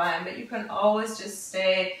full bind, but you can always just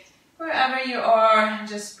stay wherever you are and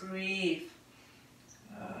just breathe.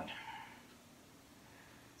 Good.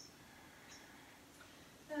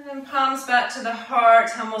 And then palms back to the heart,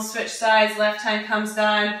 and we'll switch sides. Left hand comes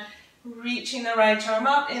down, reaching the right arm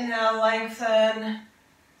up. Inhale, lengthen.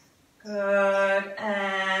 Good.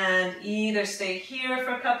 And either stay here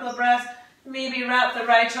for a couple of breaths, maybe wrap the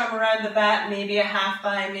right arm around the back, maybe a half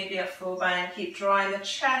bind, maybe a full bind. Keep drawing the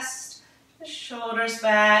chest, the shoulders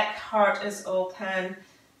back, heart is open,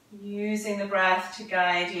 using the breath to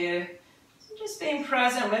guide you. So just being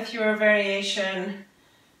present with your variation.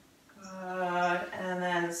 Good. And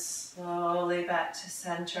then slowly back to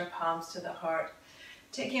center, palms to the heart.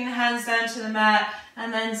 Taking the hands down to the mat,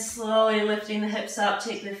 and then slowly lifting the hips up.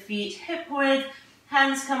 Take the feet hip width,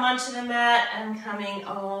 hands come onto the mat, and coming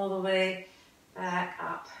all the way back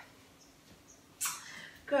up.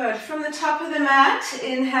 Good. From the top of the mat,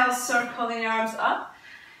 inhale, circle the arms up.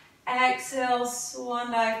 Exhale, swan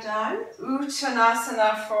dive down.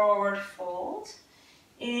 Uttanasana, forward fold.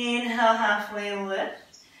 Inhale, halfway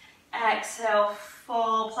lift. Exhale,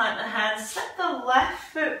 full plant the hands. Step the left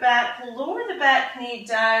foot back, lower the back knee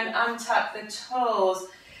down, untuck the toes.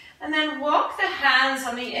 And then walk the hands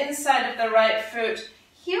on the inside of the right foot.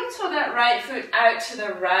 Heel toe that right foot out to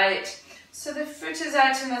the right. So the foot is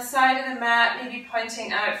out on the side of the mat, maybe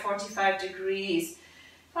pointing out 45 degrees.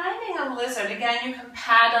 Finding a lizard, again you can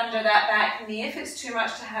pad under that back knee if it's too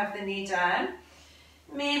much to have the knee down.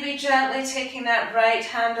 Maybe gently taking that right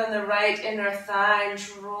hand on the right inner thigh and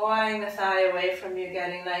drawing the thigh away from you,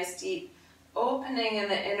 getting nice deep opening in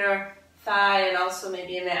the inner thigh and also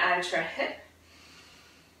maybe in the outer hip.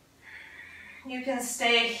 You can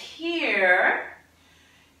stay here,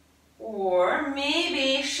 or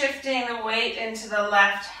maybe shifting the weight into the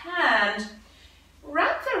left hand.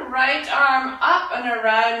 Wrap the right arm up and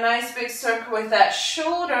around, nice big circle with that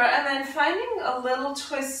shoulder, and then finding a little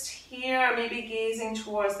twist here, maybe gazing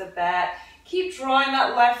towards the back. Keep drawing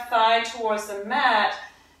that left thigh towards the mat,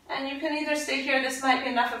 and you can either stay here, this might be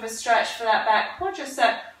enough of a stretch for that back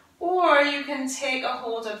quadricep, or you can take a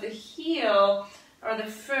hold of the heel or the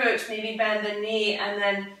foot, maybe bend the knee, and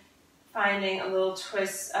then finding a little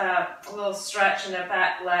twist, a little stretch in the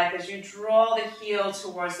back leg as you draw the heel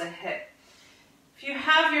towards the hip. If you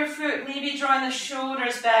have your foot, maybe drawing the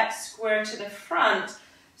shoulders back square to the front.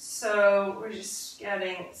 So we're just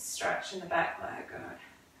getting stretch in the back leg. Good.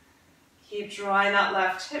 Keep drawing that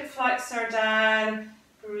left hip flexor down,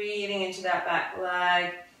 breathing into that back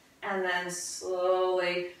leg, and then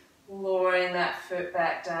slowly lowering that foot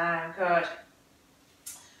back down. Good.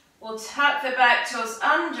 We'll tuck the back toes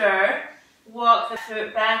under, walk the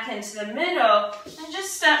foot back into the middle, and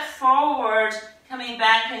just step forward, coming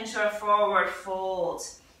back into a forward fold.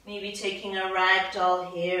 Maybe taking a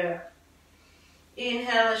ragdoll here.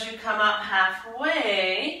 Inhale as you come up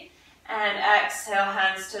halfway, and exhale,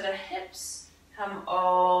 hands to the hips. Come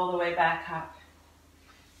all the way back up.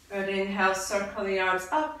 Good. Inhale, circle the arms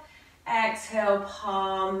up. Exhale,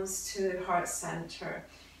 palms to the heart center.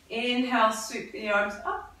 Inhale, sweep the arms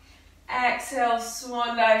up. Exhale,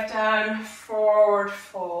 swan dive down, forward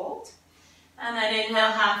fold. And then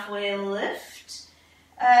inhale, halfway lift.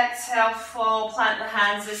 Exhale, full plant the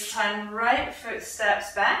hands. This time, right foot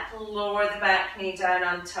steps back. Lower the back knee down,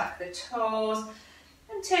 untuck the toes.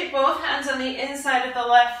 And take both hands on the inside of the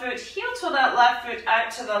left foot. Heel toe that left foot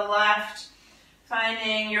out to the left.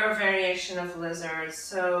 Finding your variation of lizard.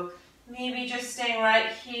 So maybe just staying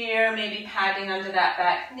right here, maybe padding under that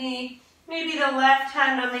back knee. Maybe the left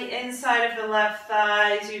hand on the inside of the left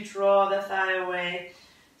thigh as you draw the thigh away.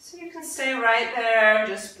 So you can stay right there,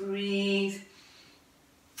 just breathe.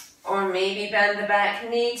 Or maybe bend the back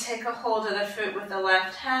knee, take a hold of the foot with the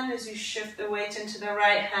left hand as you shift the weight into the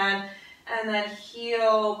right hand, and then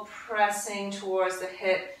heel pressing towards the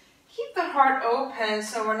hip. Keep the heart open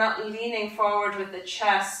so we're not leaning forward with the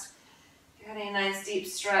chest. Getting a nice deep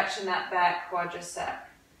stretch in that back quadricep.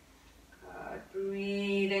 Good.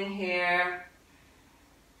 Breathing here.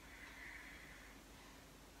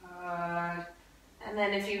 Good. And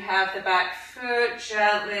then if you have the back foot,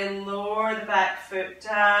 gently lower the back foot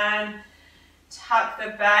down. Tuck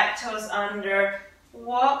the back toes under.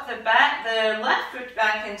 Walk the left foot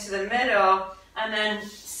back into the middle, and then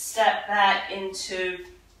step back into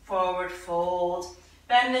forward fold.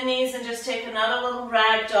 Bend the knees and just take another little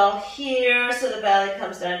ragdoll here so the belly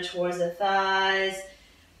comes down towards the thighs.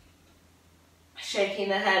 Shaking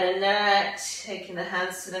the head and neck, taking the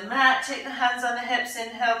hands to the mat. Take the hands on the hips,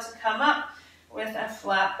 inhale to come up with a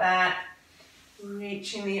flat back.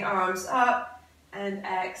 Reaching the arms up, and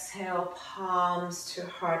exhale, palms to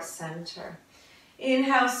heart center.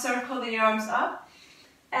 Inhale, circle the arms up.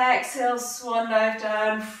 Exhale, swan dive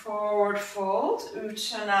down, forward fold,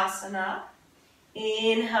 Uttanasana.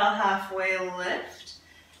 Inhale, halfway lift.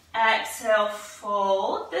 Exhale,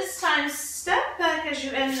 fold. This time, step back as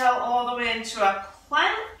you inhale all the way into a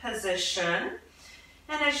plank position.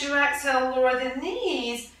 And as you exhale, lower the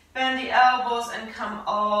knees, bend the elbows, and come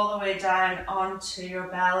all the way down onto your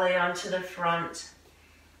belly, onto the front.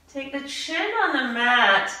 Take the chin on the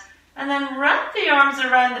mat, and then wrap the arms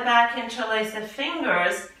around the back, interlace the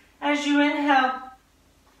fingers. As you inhale,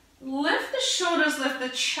 lift the shoulders, lift the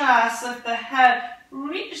chest, lift the head,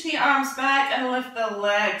 reach the arms back and lift the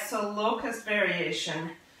legs, so locust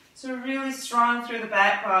variation. So really strong through the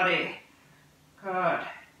back body. Good.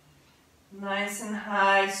 Nice and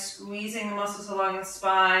high, squeezing the muscles along the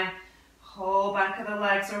spine. Whole back of the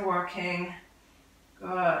legs are working.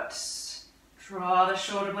 Good. Draw the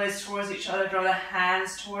shoulder blades towards each other, draw the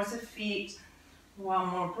hands towards the feet. One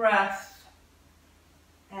more breath.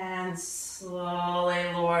 And slowly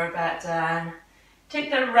lower back down. Take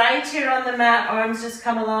the right ear on the mat, arms just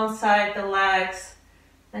come alongside the legs.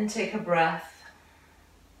 And take a breath.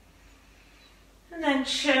 And then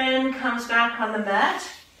chin comes back on the mat.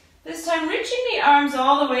 This time reaching the arms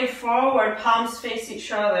all the way forward, palms face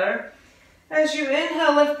each other. As you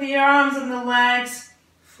inhale, lift the arms and the legs,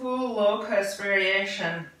 full locust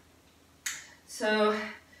variation. So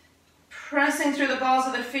pressing through the balls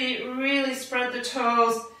of the feet, really spread the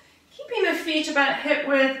toes, keeping the feet about hip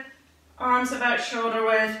width, arms about shoulder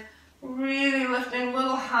width, really lifting a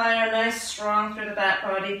little higher, nice strong through the back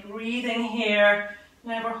body, breathing here,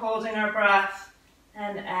 never holding our breath,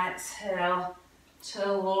 and exhale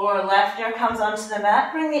to lower. Left ear comes onto the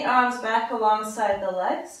mat, bring the arms back alongside the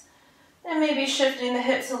legs, and maybe shifting the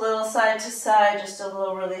hips a little side to side, just a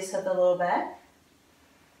little release of the low back.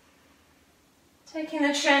 Taking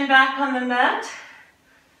the chin back on the mat,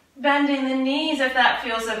 bending the knees if that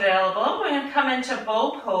feels available. We're going to come into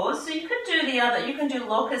bow pose. So you could do the other, you can do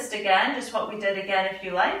locust again, just what we did again if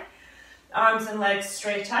you like. Arms and legs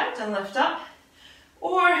straight out and lift up.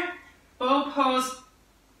 Or bow pose,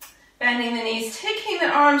 bending the knees, taking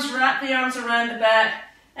the arms, wrap the arms around the back,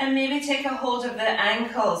 and maybe take a hold of the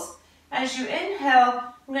ankles. As you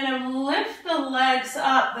inhale, I'm going to lift the legs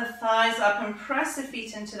up, the thighs up, and press the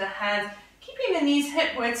feet into the hands, keeping the knees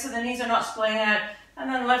hip width so the knees are not splitting out,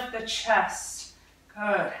 and then lift the chest.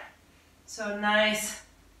 Good. So nice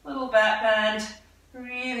little back bend,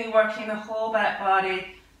 really working the whole back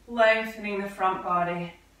body, lengthening the front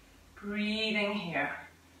body. Breathing here.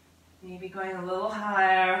 Maybe going a little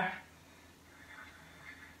higher.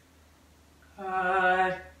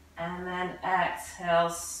 Good. And then exhale,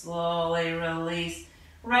 slowly release.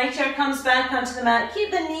 Right ear comes back onto the mat.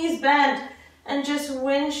 Keep the knees bent and just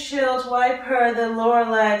windshield wiper the lower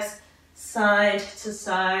legs side to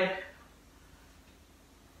side.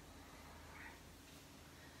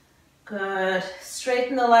 Good.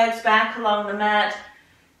 Straighten the legs back along the mat.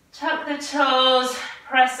 Tuck the toes.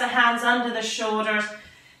 Press the hands under the shoulders.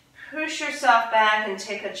 Push yourself back and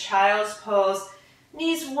take a child's pose.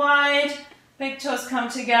 Knees wide. Big toes come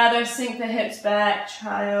together, sink the hips back,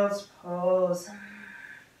 child's pose.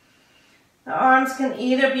 The arms can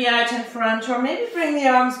either be out in front or maybe bring the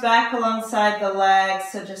arms back alongside the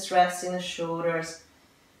legs, so just resting the shoulders.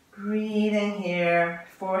 Breathing here,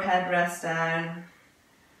 forehead rests down.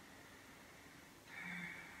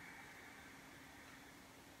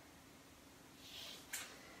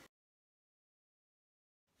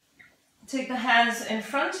 Take the hands in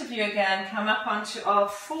front of you again, come up onto all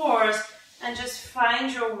fours, and just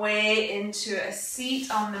find your way into a seat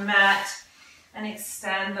on the mat and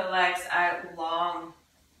extend the legs out long.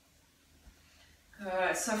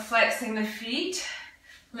 Good. So flexing the feet,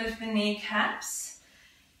 lift the kneecaps.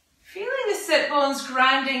 Feeling the sit bones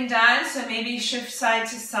grounding down, so maybe shift side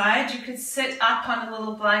to side. You could sit up on a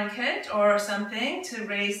little blanket or something to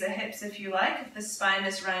raise the hips if you like, if the spine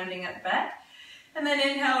is rounding at the back. And then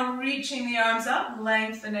inhale, reaching the arms up,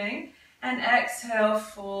 lengthening. And exhale,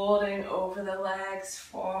 folding over the legs,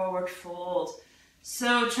 forward fold.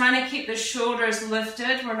 So trying to keep the shoulders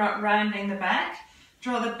lifted, we're not rounding the back.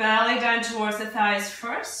 Draw the belly down towards the thighs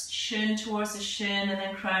first, chin towards the shin, and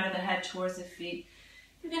then crown of the head towards the feet.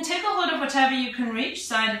 You can take a hold of whatever you can reach,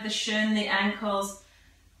 side of the shin, the ankles,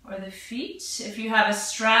 or the feet. If you have a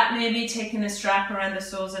strap, maybe taking the strap around the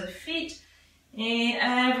soles of the feet.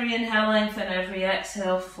 Every inhale, lengthen, every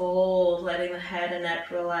exhale, fold, letting the head and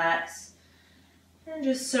neck relax. And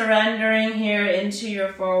just surrendering here into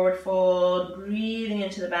your forward fold, breathing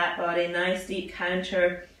into the back body, nice deep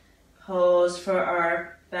counter pose for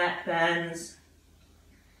our back bends.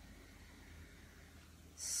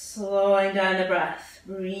 Slowing down the breath,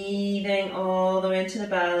 breathing all the way into the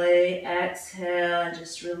belly, exhale and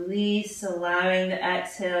just release, allowing the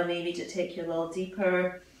exhale maybe to take you a little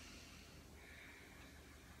deeper.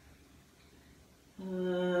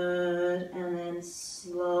 Good, and then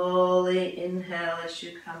slowly inhale as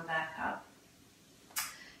you come back up.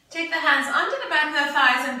 Take the hands under the back of the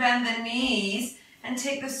thighs and bend the knees, and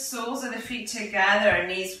take the soles of the feet together,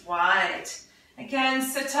 knees wide. Again,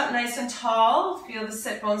 sit up nice and tall, feel the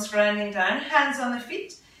sit bones grounding down, hands on the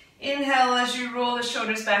feet. Inhale as you roll the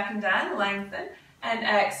shoulders back and down, lengthen, and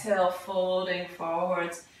exhale, folding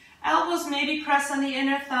forwards. Elbows maybe press on the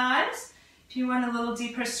inner thighs. If you want a little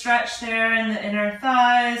deeper stretch there in the inner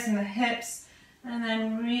thighs and the hips, and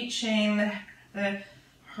then reaching the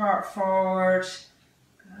heart forward,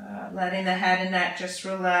 letting the head and neck just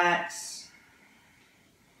relax.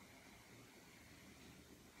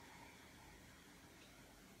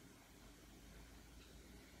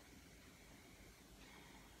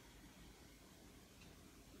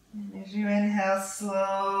 As you inhale,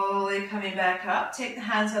 slowly coming back up, take the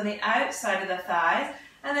hands on the outside of the thighs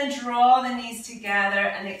and then draw the knees together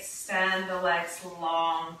and extend the legs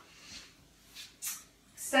long.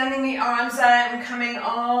 Extending the arms out and coming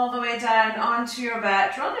all the way down onto your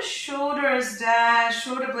back. Draw the shoulders down,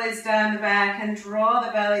 shoulder blades down the back, and draw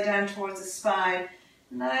the belly down towards the spine.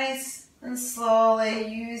 Nice and slowly,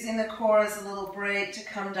 using the core as a little brake to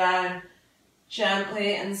come down.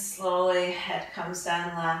 Gently and slowly, head comes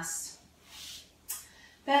down last.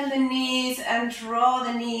 Bend the knees and draw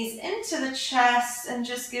the knees into the chest and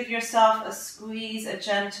just give yourself a squeeze, a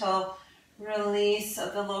gentle release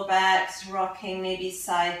of the low backs, rocking maybe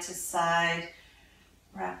side to side,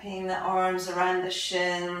 wrapping the arms around the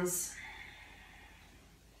shins.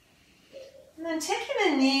 And then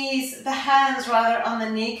taking the knees, the hands rather on the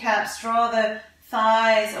kneecaps, draw the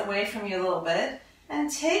thighs away from you a little bit and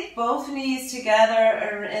take both knees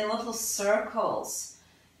together in little circles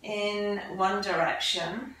in one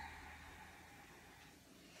direction.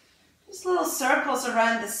 Just little circles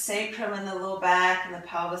around the sacrum and the low back and the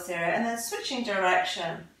pelvis area, and then switching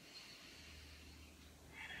direction.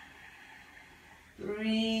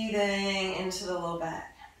 Breathing into the low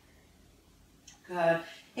back. Good.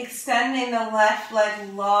 Extending the left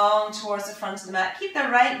leg long towards the front of the mat. Keep the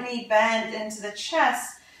right knee bent into the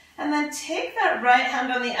chest, and then take that right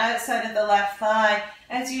hand on the outside of the left thigh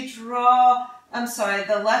as you draw,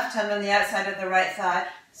 the left hand on the outside of the right thigh.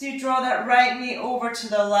 So you draw that right knee over to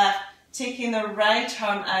the left, taking the right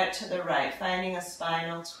arm out to the right, finding a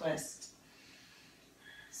spinal twist.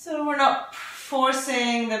 So we're not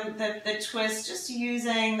forcing the twist, just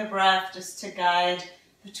using the breath just to guide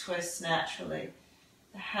the twist naturally.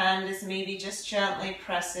 The hand is maybe just gently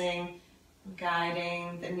pressing,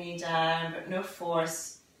 guiding the knee down, but no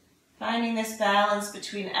force. Finding this balance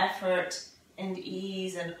between effort and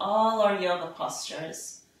ease in all our yoga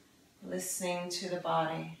postures. Listening to the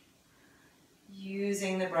body.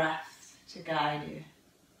 Using the breath to guide you.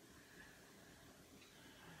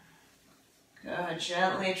 Good.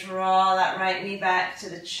 Gently draw that right knee back to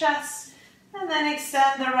the chest and then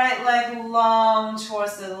extend the right leg long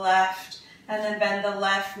towards the left and then bend the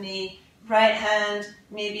left knee. Right hand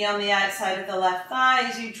maybe on the outside of the left thigh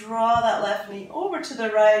as you draw that left knee over to the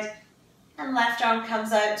right and left arm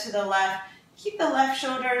comes out to the left. Keep the left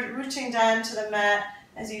shoulder rooting down to the mat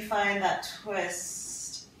as you find that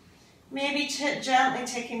twist. Maybe gently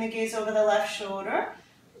taking the gaze over the left shoulder.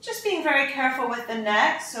 Just being very careful with the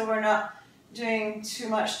neck so we're not doing too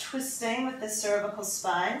much twisting with the cervical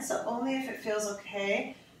spine. So only if it feels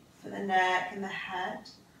okay for the neck and the head.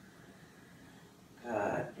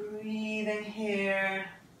 Good. Breathing here.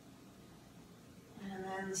 And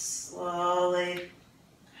then slowly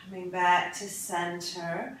coming back to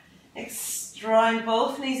center. Drawing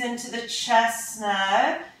both knees into the chest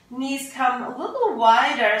now. Knees come a little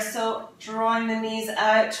wider, so drawing the knees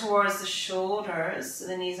out towards the shoulders, so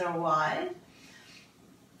the knees are wide.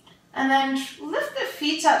 And then lift the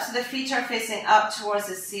feet up so the feet are facing up towards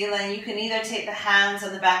the ceiling. You can either take the hands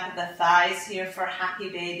on the back of the thighs here for happy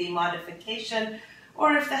baby modification,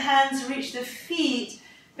 or if the hands reach the feet,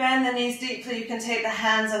 bend the knees deeply. You can take the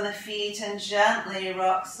hands on the feet and gently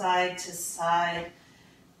rock side to side.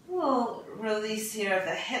 A little release here of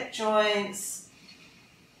the hip joints.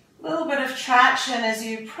 A little bit of traction as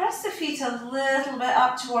you press the feet a little bit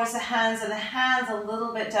up towards the hands and the hands a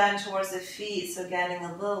little bit down towards the feet. So getting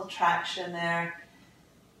a little traction there.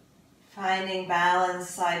 Finding balance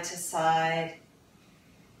side to side.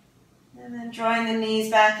 And then drawing the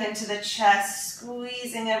knees back into the chest,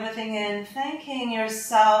 squeezing everything in, thanking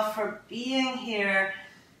yourself for being here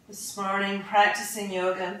this morning, practicing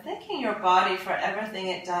yoga, and thanking your body for everything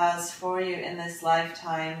it does for you in this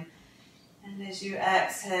lifetime. And as you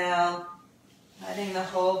exhale, letting the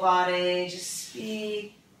whole body just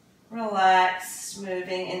be relaxed,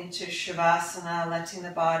 moving into Shavasana, letting the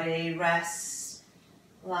body rest,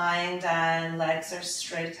 lying down, legs are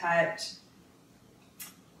straight out,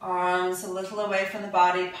 arms a little away from the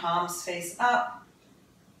body, palms face up.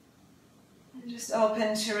 And just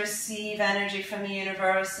open to receive energy from the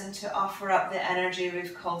universe and to offer up the energy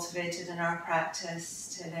we've cultivated in our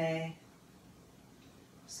practice today.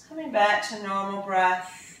 Just coming back to normal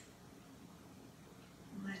breath,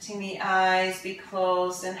 letting the eyes be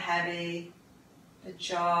closed and heavy, the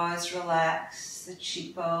jaw is relaxed, the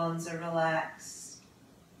cheekbones are relaxed.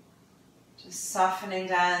 Just softening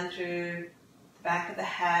down through the back of the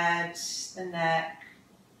head, the neck,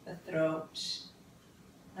 the throat.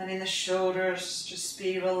 Letting the shoulders just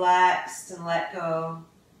be relaxed and let go.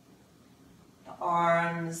 The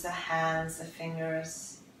arms, the hands, the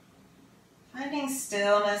fingers. Finding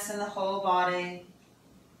stillness in the whole body,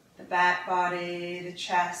 the back body, the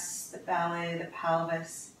chest, the belly, the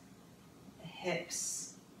pelvis, the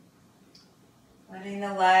hips. Letting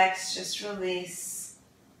the legs just release,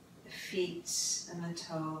 the feet and the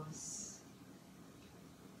toes.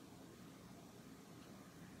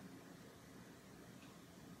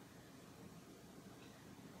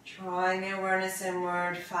 Drawing the awareness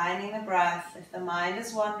inward, finding the breath. If the mind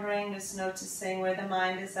is wandering, just noticing where the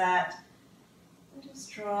mind is at. And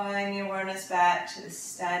just drawing the awareness back to the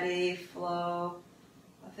steady flow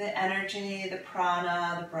of the energy, the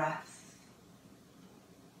prana, the breath.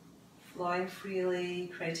 Flowing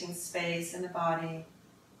freely, creating space in the body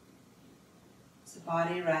as the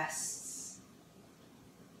body rests.